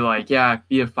it be like, be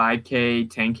a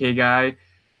 5K, 10K guy.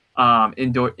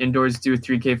 Indoors do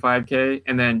 3K, 5K,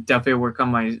 and then definitely work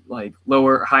on my like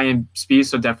lower high end speed.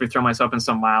 So definitely throw myself in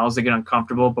some miles to get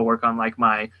uncomfortable, but work on like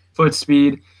my foot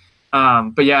speed.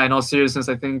 But in all seriousness,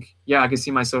 I think, I could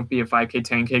see myself be a 5K,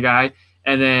 10K guy,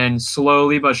 and then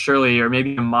slowly but surely, or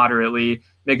maybe moderately,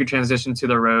 make a transition to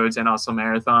the roads and also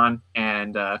marathon,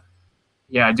 and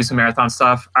do some marathon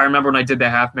stuff. I remember when I did the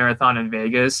half marathon in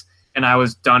Vegas, and I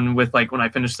was done with like when I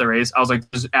finished the race, I was like,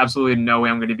 there's absolutely no way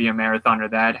I'm going to be a marathoner.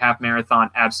 That half marathon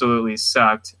absolutely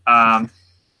sucked.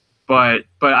 But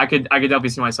I could definitely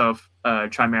see myself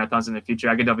try marathons in the future.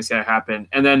 I could definitely see that happen.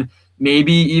 And then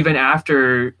maybe even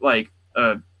after like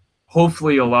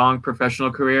hopefully a long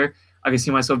professional career, I could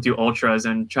see myself do ultras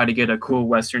and try to get a cool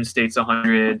Western States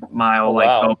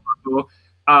 100-mile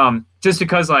just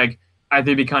because like I think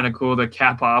it'd be kind of cool to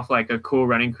cap off like a cool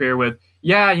running career with,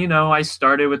 I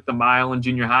started with the mile in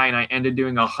junior high and I ended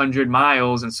doing 100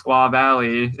 miles in Squaw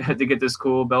Valley to get this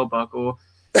cool belt buckle.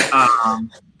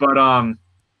 But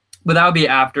that would be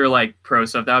after like pro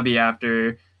stuff. That would be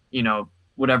after,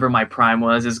 whatever my prime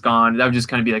was is gone. That would just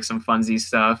kind of be like some funsy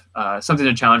stuff, something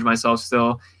to challenge myself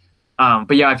still.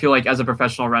 But I feel like as a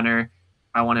professional runner,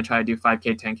 I want to try to do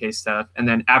 5K, 10K stuff. And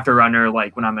then after runner,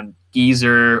 like when I'm a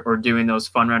geezer or doing those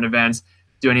fun run events,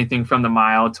 do anything from the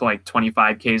mile to like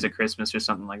 25Ks at Christmas or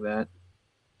something like that.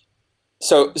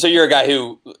 So you're a guy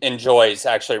who enjoys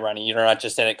actually running. You're not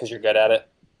just in it because you're good at it.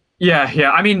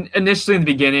 Yeah. I mean, initially in the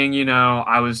beginning,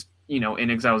 I was, in it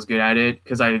because I was good at it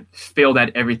because I failed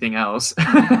at everything else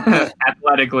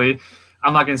athletically.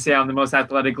 I'm not going to say I'm the most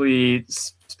athletically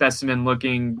specimen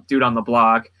looking dude on the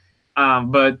block.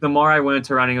 But the more I went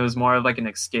into running, it was more of like an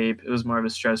escape. It was more of a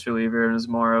stress reliever. It was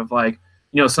more of like,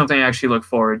 something I actually look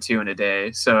forward to in a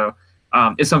day. So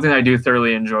it's something I do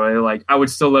thoroughly enjoy. Like, I would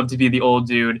still love to be the old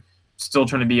dude still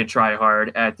trying to be a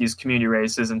try-hard at these community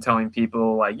races and telling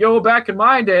people like, yo, back in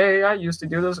my day, I used to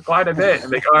do this quite a bit.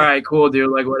 And like, all right, cool, dude,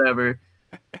 like whatever.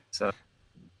 So,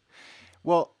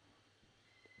 well,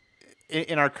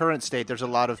 in our current state, there's a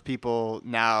lot of people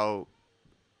now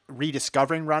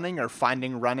rediscovering running or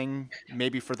finding running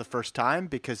maybe for the first time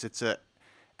because it's a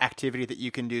activity that you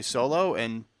can do solo,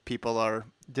 and people are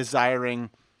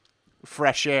desiring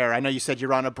fresh air. I know you said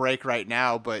you're on a break right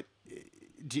now, but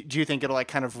do you think it'll like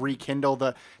kind of rekindle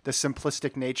the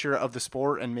simplistic nature of the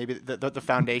sport and maybe the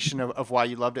foundation of why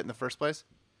you loved it in the first place?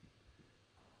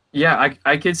 Yeah,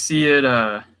 I could see it.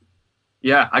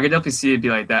 Yeah, I could definitely see it be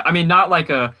like that. I mean, not like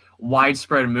a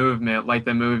widespread movement like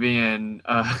the movie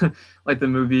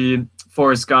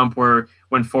Forrest Gump, where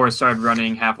when Forrest started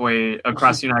running halfway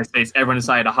across the United States, everyone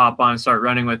decided to hop on and start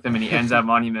running with him, and he ends at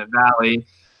Monument Valley.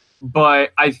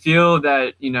 But I feel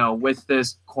that, with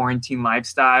this quarantine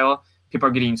lifestyle, people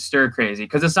are getting stir crazy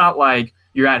because it's not like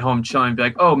you're at home chilling and be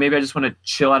like, oh, maybe I just want to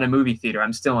chill at a movie theater.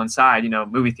 I'm still inside,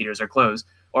 movie theaters are closed.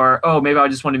 Or, oh, maybe I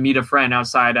just want to meet a friend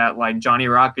outside at like Johnny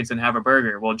Rockets and have a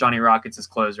burger. Well, Johnny Rockets is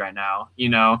closed right now,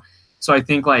 So I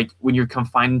think like when you're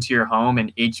confined into your home,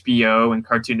 and HBO and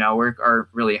Cartoon Network are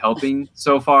really helping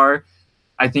so far,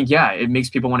 I think, yeah, it makes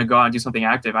people want to go out and do something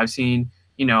active. I've seen,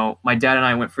 my dad and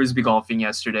I went Frisbee golfing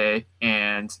yesterday,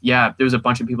 and yeah, there was a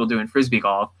bunch of people doing Frisbee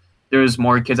golf. There's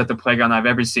more kids at the playground than I've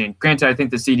ever seen. Granted, I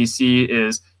think the CDC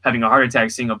is having a heart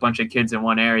attack seeing a bunch of kids in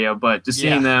one area, but just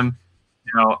seeing them,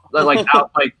 like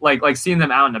out, like seeing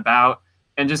them out and about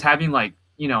and just having like,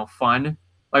 fun.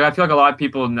 Like, I feel like a lot of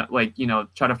people like,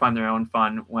 try to find their own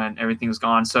fun when everything's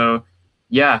gone. So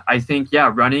yeah, I think,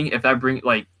 running, if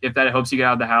that helps you get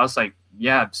out of the house, like,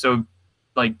 yeah, so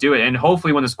like do it. And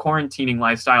hopefully when this quarantining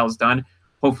lifestyle is done,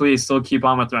 hopefully still keep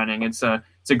on with running. It's a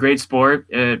great sport.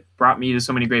 It brought me to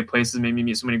so many great places, made me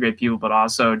meet so many great people, but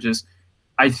also just,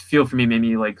 I feel for me, made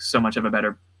me like so much of a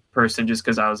better person just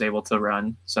because I was able to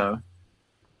run. So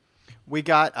we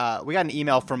got an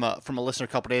email from a listener a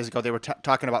couple days ago. They were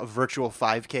talking about virtual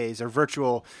 5Ks or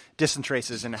virtual distance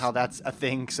races and how that's a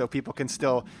thing, so people can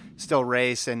still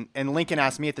race. And Lincoln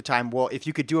asked me at the time, well, if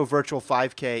you could do a virtual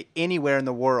 5K anywhere in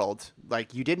the world,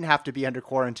 like you didn't have to be under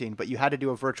quarantine, but you had to do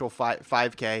a virtual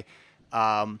 5K,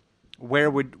 where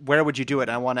would you do it?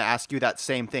 And I want to ask you that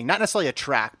same thing. Not necessarily a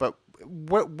track, but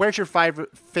where's your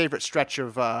favorite stretch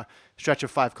of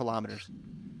 5 kilometers?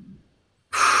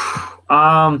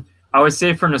 I would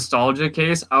say for nostalgia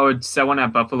case, I would set one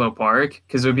at Buffalo Park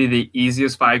because it would be the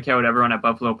easiest 5K I would ever run at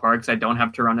Buffalo Park because I don't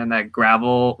have to run in that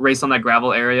race on that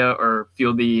gravel area or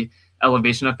feel the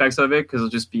elevation effects of it because it'll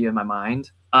just be in my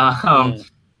mind.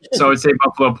 So I would say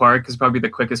Buffalo Park is probably the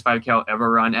quickest 5K I'll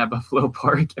ever run at Buffalo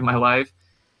Park in my life.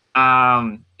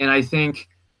 And I think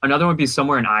another one would be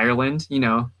somewhere in Ireland,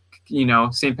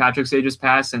 St. Patrick's Day just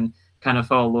passed and kind of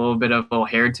felt a little bit of a little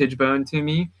heritage bone to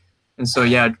me. And so,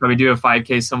 yeah, I'd probably do a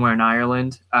 5K somewhere in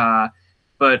Ireland.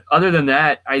 But other than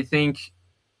that, I think,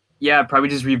 yeah, probably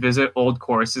just revisit old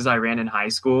courses I ran in high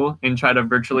school and try to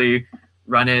virtually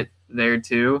run it there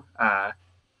too.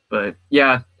 But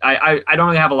yeah, I don't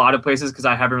really have a lot of places because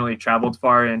I haven't really traveled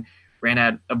far and ran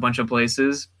at a bunch of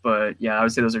places. But yeah, I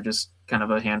would say those are just kind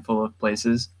of a handful of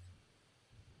places.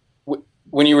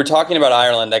 When you were talking about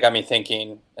Ireland, that got me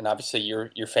thinking, and obviously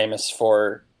you're famous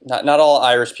for not all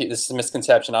Irish people. This is a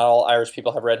misconception. Not all Irish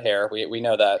people have red hair. We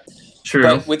know that. True.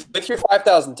 But with your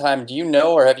 5,000 time, do you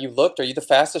know or have you looked? Are you the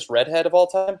fastest redhead of all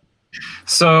time?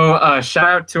 So shout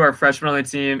out to our freshman on the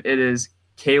team. It is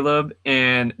Caleb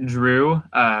and Drew.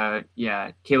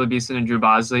 Caleb Easton and Drew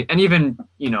Bosley, and even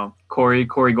Corey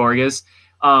Gorgas.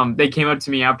 They came up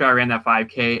to me after I ran that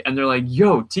 5K, and they're like,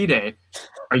 "Yo, T-Day,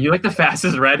 are you like the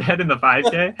fastest redhead in the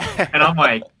 5K?" And I'm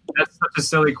like, that's such a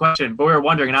silly question. But we were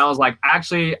wondering, and I was like,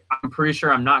 actually, I'm pretty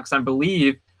sure I'm not, because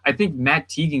I think Matt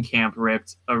Teagenkamp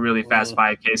ripped a really fast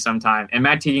 5K sometime. And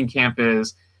Matt Teagenkamp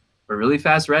is a really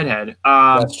fast redhead.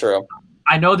 That's true.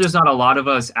 I know there's not a lot of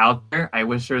us out there. I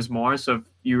wish there's more. So if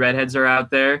you redheads are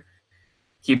out there,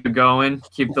 keep it going.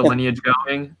 Keep the lineage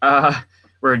going.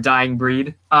 We're a dying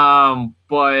breed.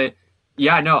 But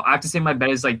yeah, no, I have to say my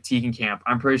bet is like Teagenkamp.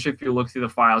 I'm pretty sure if you look through the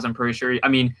files, I'm pretty sure.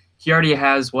 He already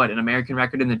has an American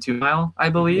record in the 2 mile, I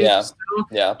believe. Yeah.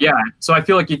 Still? Yeah. So I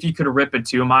feel like if you could rip a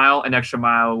 2 mile, an extra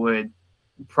mile would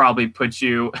probably put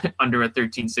you under a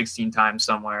 13-16 time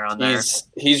somewhere on there.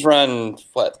 He's run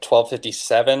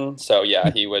 12:57. So yeah,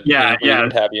 he would. He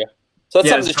would have you. So that's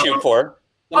something to shoot for.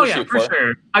 For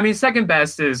sure. I mean, second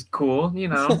best is cool, you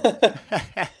know.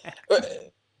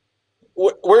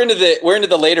 We're into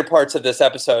the later parts of this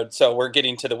episode, so we're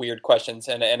getting to the weird questions.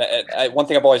 And one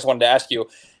thing I've always wanted to ask you,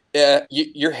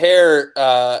 your hair,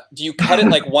 do you cut it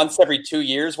like once every 2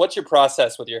 years? What's your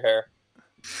process with your hair?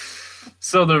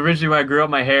 So originally when I grew up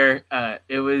my hair,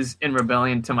 it was in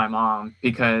rebellion to my mom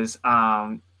because,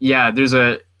 there's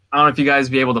I don't know if you guys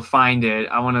be able to find it.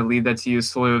 I want to leave that to you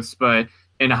sleuths, but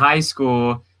in high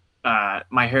school,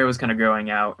 my hair was kind of growing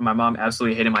out. And my mom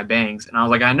absolutely hated my bangs. And I was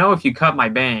like, I know if you cut my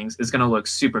bangs, it's going to look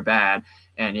super bad.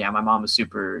 And yeah, my mom was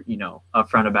super,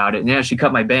 upfront about it. And yeah, she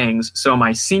cut my bangs. So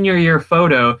my senior year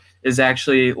photo is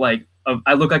actually like,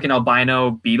 I look like an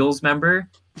albino Beatles member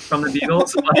from the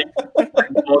Beatles, like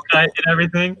bowl cut and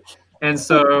everything. And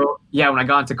so, yeah, when I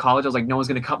got into college, I was like, no one's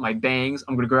going to cut my bangs.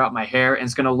 I'm going to grow out my hair and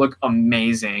it's going to look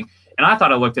amazing. And I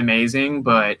thought it looked amazing,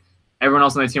 but everyone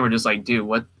else on the team were just like, dude,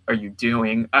 what are you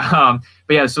doing? But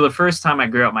yeah, so the first time I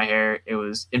grew out my hair, it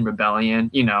was in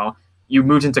rebellion. You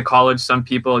moved into college. Some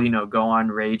people, go on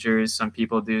ragers. Some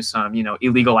people do some,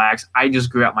 illegal acts. I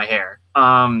just grew out my hair.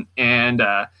 And then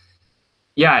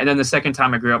the second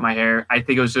time I grew out my hair, I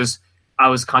think it was just, I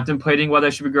was contemplating whether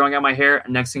I should be growing out my hair.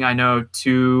 Next thing I know,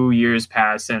 2 years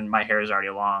pass and my hair is already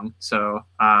long. So,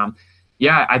 I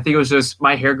think it was just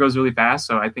my hair grows really fast.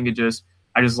 So I think I just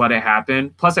let it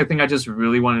happen. Plus, I think I just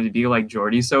really wanted to be like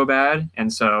Jordy so bad.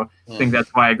 And so I think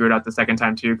that's why I grew it out the second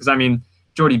time too. Because I mean,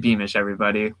 Jordy Beamish,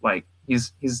 everybody, like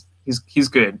he's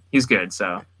good. He's good.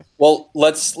 So, well,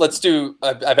 let's do,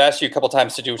 I've asked you a couple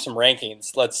times to do some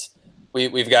rankings.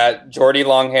 We've got Jordy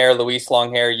long hair, Luis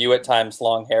long hair, you at times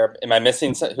long hair. Am I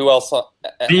missing who else?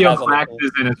 Theo Flax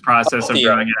is in his process of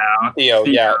growing it out. Theo,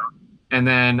 yeah. And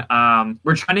then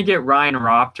we're trying to get Ryan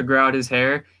Ropp to grow out his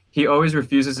hair. He always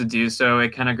refuses to do so. It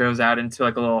kind of grows out into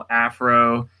like a little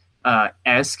afro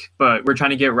esque, but we're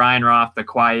trying to get Ryan Ropp, the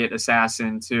quiet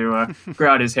assassin, to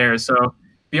grow out his hair. So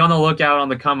be on the lookout on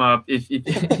the come up. If you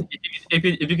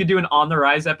could do an on the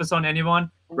rise episode on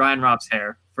anyone, Ryan Ropp's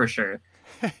hair for sure.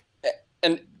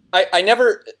 And I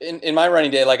never in my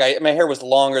running day, like my hair was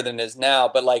longer than it is now,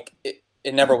 but like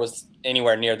it never was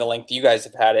anywhere near the length you guys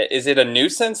have had it. Is it a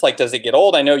nuisance? Like, does it get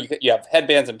old? I know you have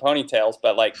headbands and ponytails,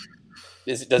 but like,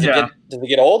 does it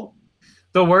get old?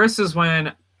 The worst is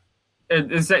when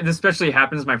this especially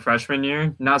happens my freshman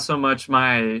year, not so much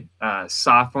my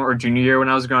sophomore or junior year when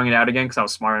I was growing it out again because I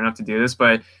was smart enough to do this.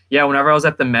 But yeah, whenever I was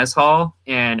at the mess hall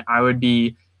and I would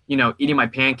be eating my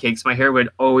pancakes, my hair would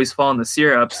always fall in the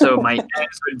syrup. So my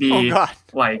ends would be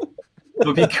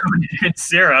would be covered in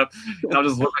syrup. And I'll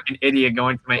just look like an idiot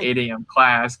going to my 8 a.m.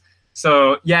 class.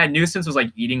 So yeah, nuisance was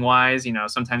like eating wise.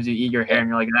 Sometimes you eat your hair and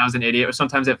you're like, that was an idiot. Or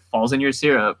sometimes it falls in your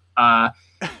syrup.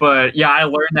 But yeah, I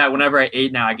learned that whenever I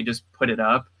ate now, I could just put it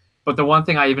up. But the one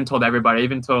thing I even told everybody, I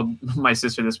even told my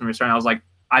sister this when we were starting, I was like,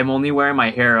 I'm only wearing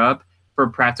my hair up for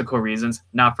practical reasons,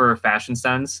 not for a fashion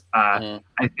sense. I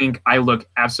think I look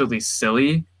absolutely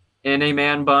silly in a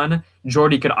man bun.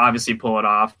 Jordy could obviously pull it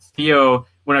off. Theo,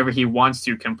 whenever he wants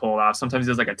to, can pull it off. Sometimes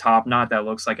there's like a top knot that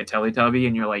looks like a Teletubby,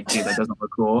 and you're like, dude, that doesn't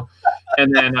look cool.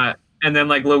 And then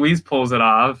like Louise pulls it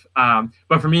off.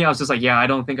 But for me, I was just like, yeah, I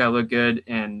don't think I look good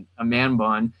in a man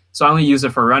bun. So I only use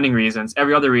it for running reasons.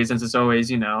 Every other reasons, it's always,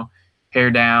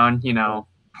 hair down,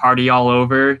 party all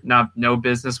over, no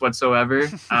business whatsoever.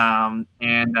 And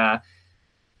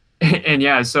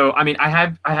yeah, so I mean, I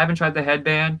haven't tried the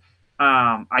headband.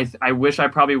 I wish I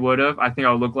probably would have. I think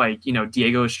I would look like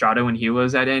Diego Estrada when he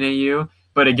was at NAU.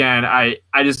 But again, I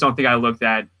just don't think I look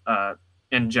that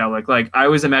angelic. Like I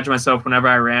always imagine myself whenever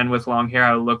I ran with long hair,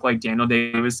 I would look like Daniel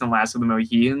Davis in Last of the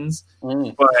Mohicans.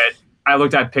 But I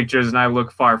looked at pictures and I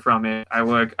look far from it. I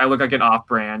look like an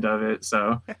off-brand of it.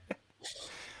 So.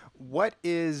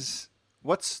 What's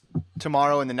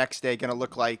tomorrow and the next day going to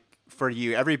look like for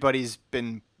you? Everybody's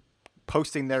been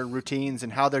posting their routines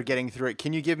and how they're getting through it.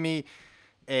 Can you give me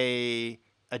a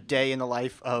day in the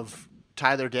life of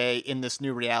Tyler Day in this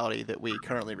new reality that we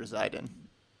currently reside in?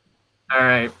 All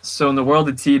right. So in the world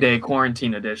of T-Day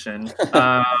quarantine edition,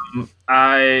 I'm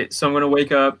going to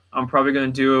wake up. I'm probably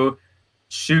going to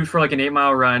shoot for like an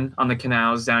 8-mile run on the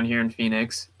canals down here in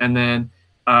Phoenix. And then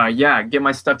get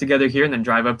my stuff together here and then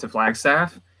drive up to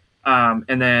Flagstaff.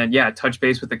 And then, touch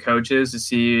base with the coaches to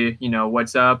see,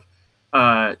 what's up.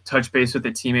 Touch base with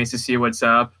the teammates to see what's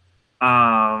up.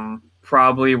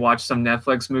 Probably watch some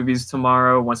Netflix movies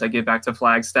tomorrow once I get back to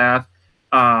Flagstaff.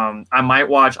 I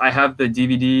have the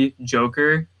DVD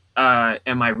Joker,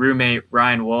 and my roommate,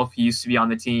 Ryan Wolf, he used to be on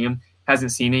the team,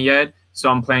 hasn't seen it yet. So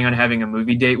I'm planning on having a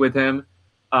movie date with him.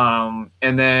 And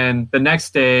then the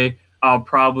next day, so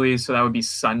that would be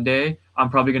Sunday, I'm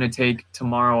probably going to take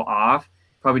tomorrow off,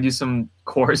 probably do some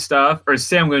core stuff, or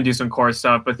say I'm going to do some core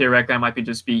stuff, but theoretically I might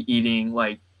just be eating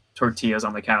like tortillas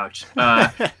on the couch.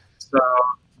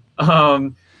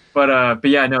 But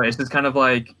yeah, no, it's just kind of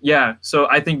like, yeah. So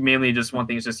I think mainly just one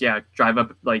thing is just, drive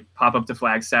up, like pop up to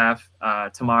Flagstaff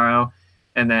tomorrow,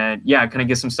 and then, kind of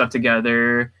get some stuff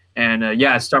together and,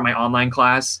 start my online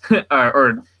class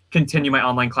or continue my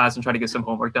online class and try to get some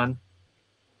homework done.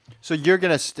 So you're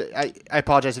going to I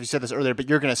apologize if you said this earlier, but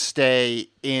you're going to stay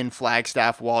in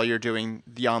Flagstaff while you're doing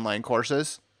the online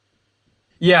courses?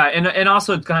 Yeah, and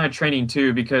also kind of training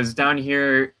too, because down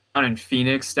here, down in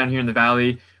Phoenix, down here in the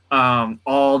Valley,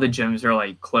 all the gyms are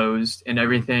like closed and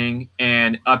everything.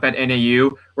 And up at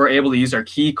NAU, we're able to use our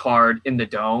key card in the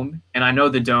dome. And I know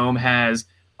the dome has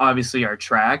obviously our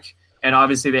track, and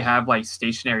obviously they have like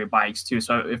stationary bikes too.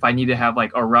 So if I need to have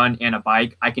like a run and a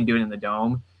bike, I can do it in the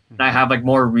dome. And I have like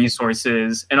more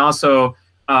resources, and also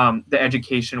the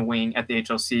education wing at the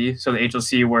HLC. So the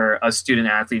HLC where student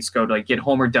athletes go to like get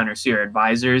homework done or see our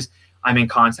advisors. I'm in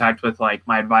contact with like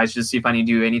my advisors to see if I need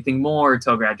to do anything more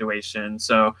till graduation.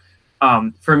 So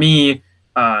for me,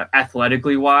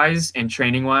 athletically wise and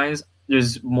training wise,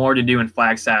 there's more to do in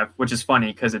Flagstaff, which is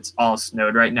funny because it's all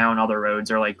snowed right now and all the roads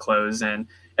are like closed and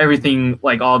everything,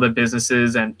 like all the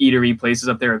businesses and eatery places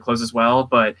up there are closed as well.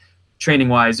 But training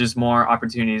wise, there's more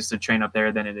opportunities to train up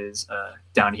there than it is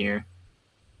down here.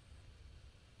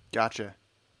 Gotcha.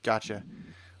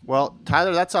 Well,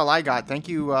 Tyler, that's all I got. Thank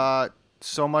you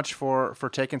so much for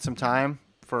taking some time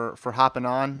for hopping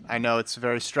on. I know it's a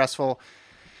very stressful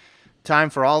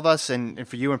time for all of us and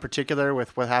for you in particular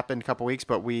with what happened a couple weeks,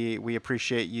 but we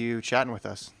appreciate you chatting with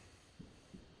us.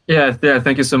 Yeah,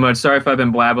 thank you so much. Sorry if I've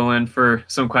been blabbling for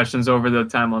some questions over the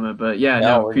time limit, but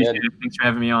appreciate it. Thanks for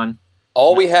having me on.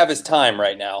 All we have is time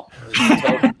right now.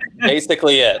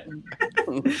 Basically it.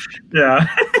 Yeah.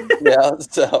 Yeah.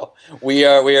 So we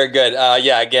are good.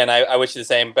 Again, I wish you the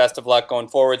same. Best of luck going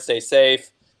forward. Stay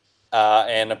safe,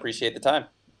 and appreciate the time.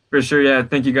 For sure. Yeah.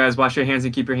 Thank you guys. Wash your hands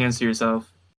and keep your hands to yourself.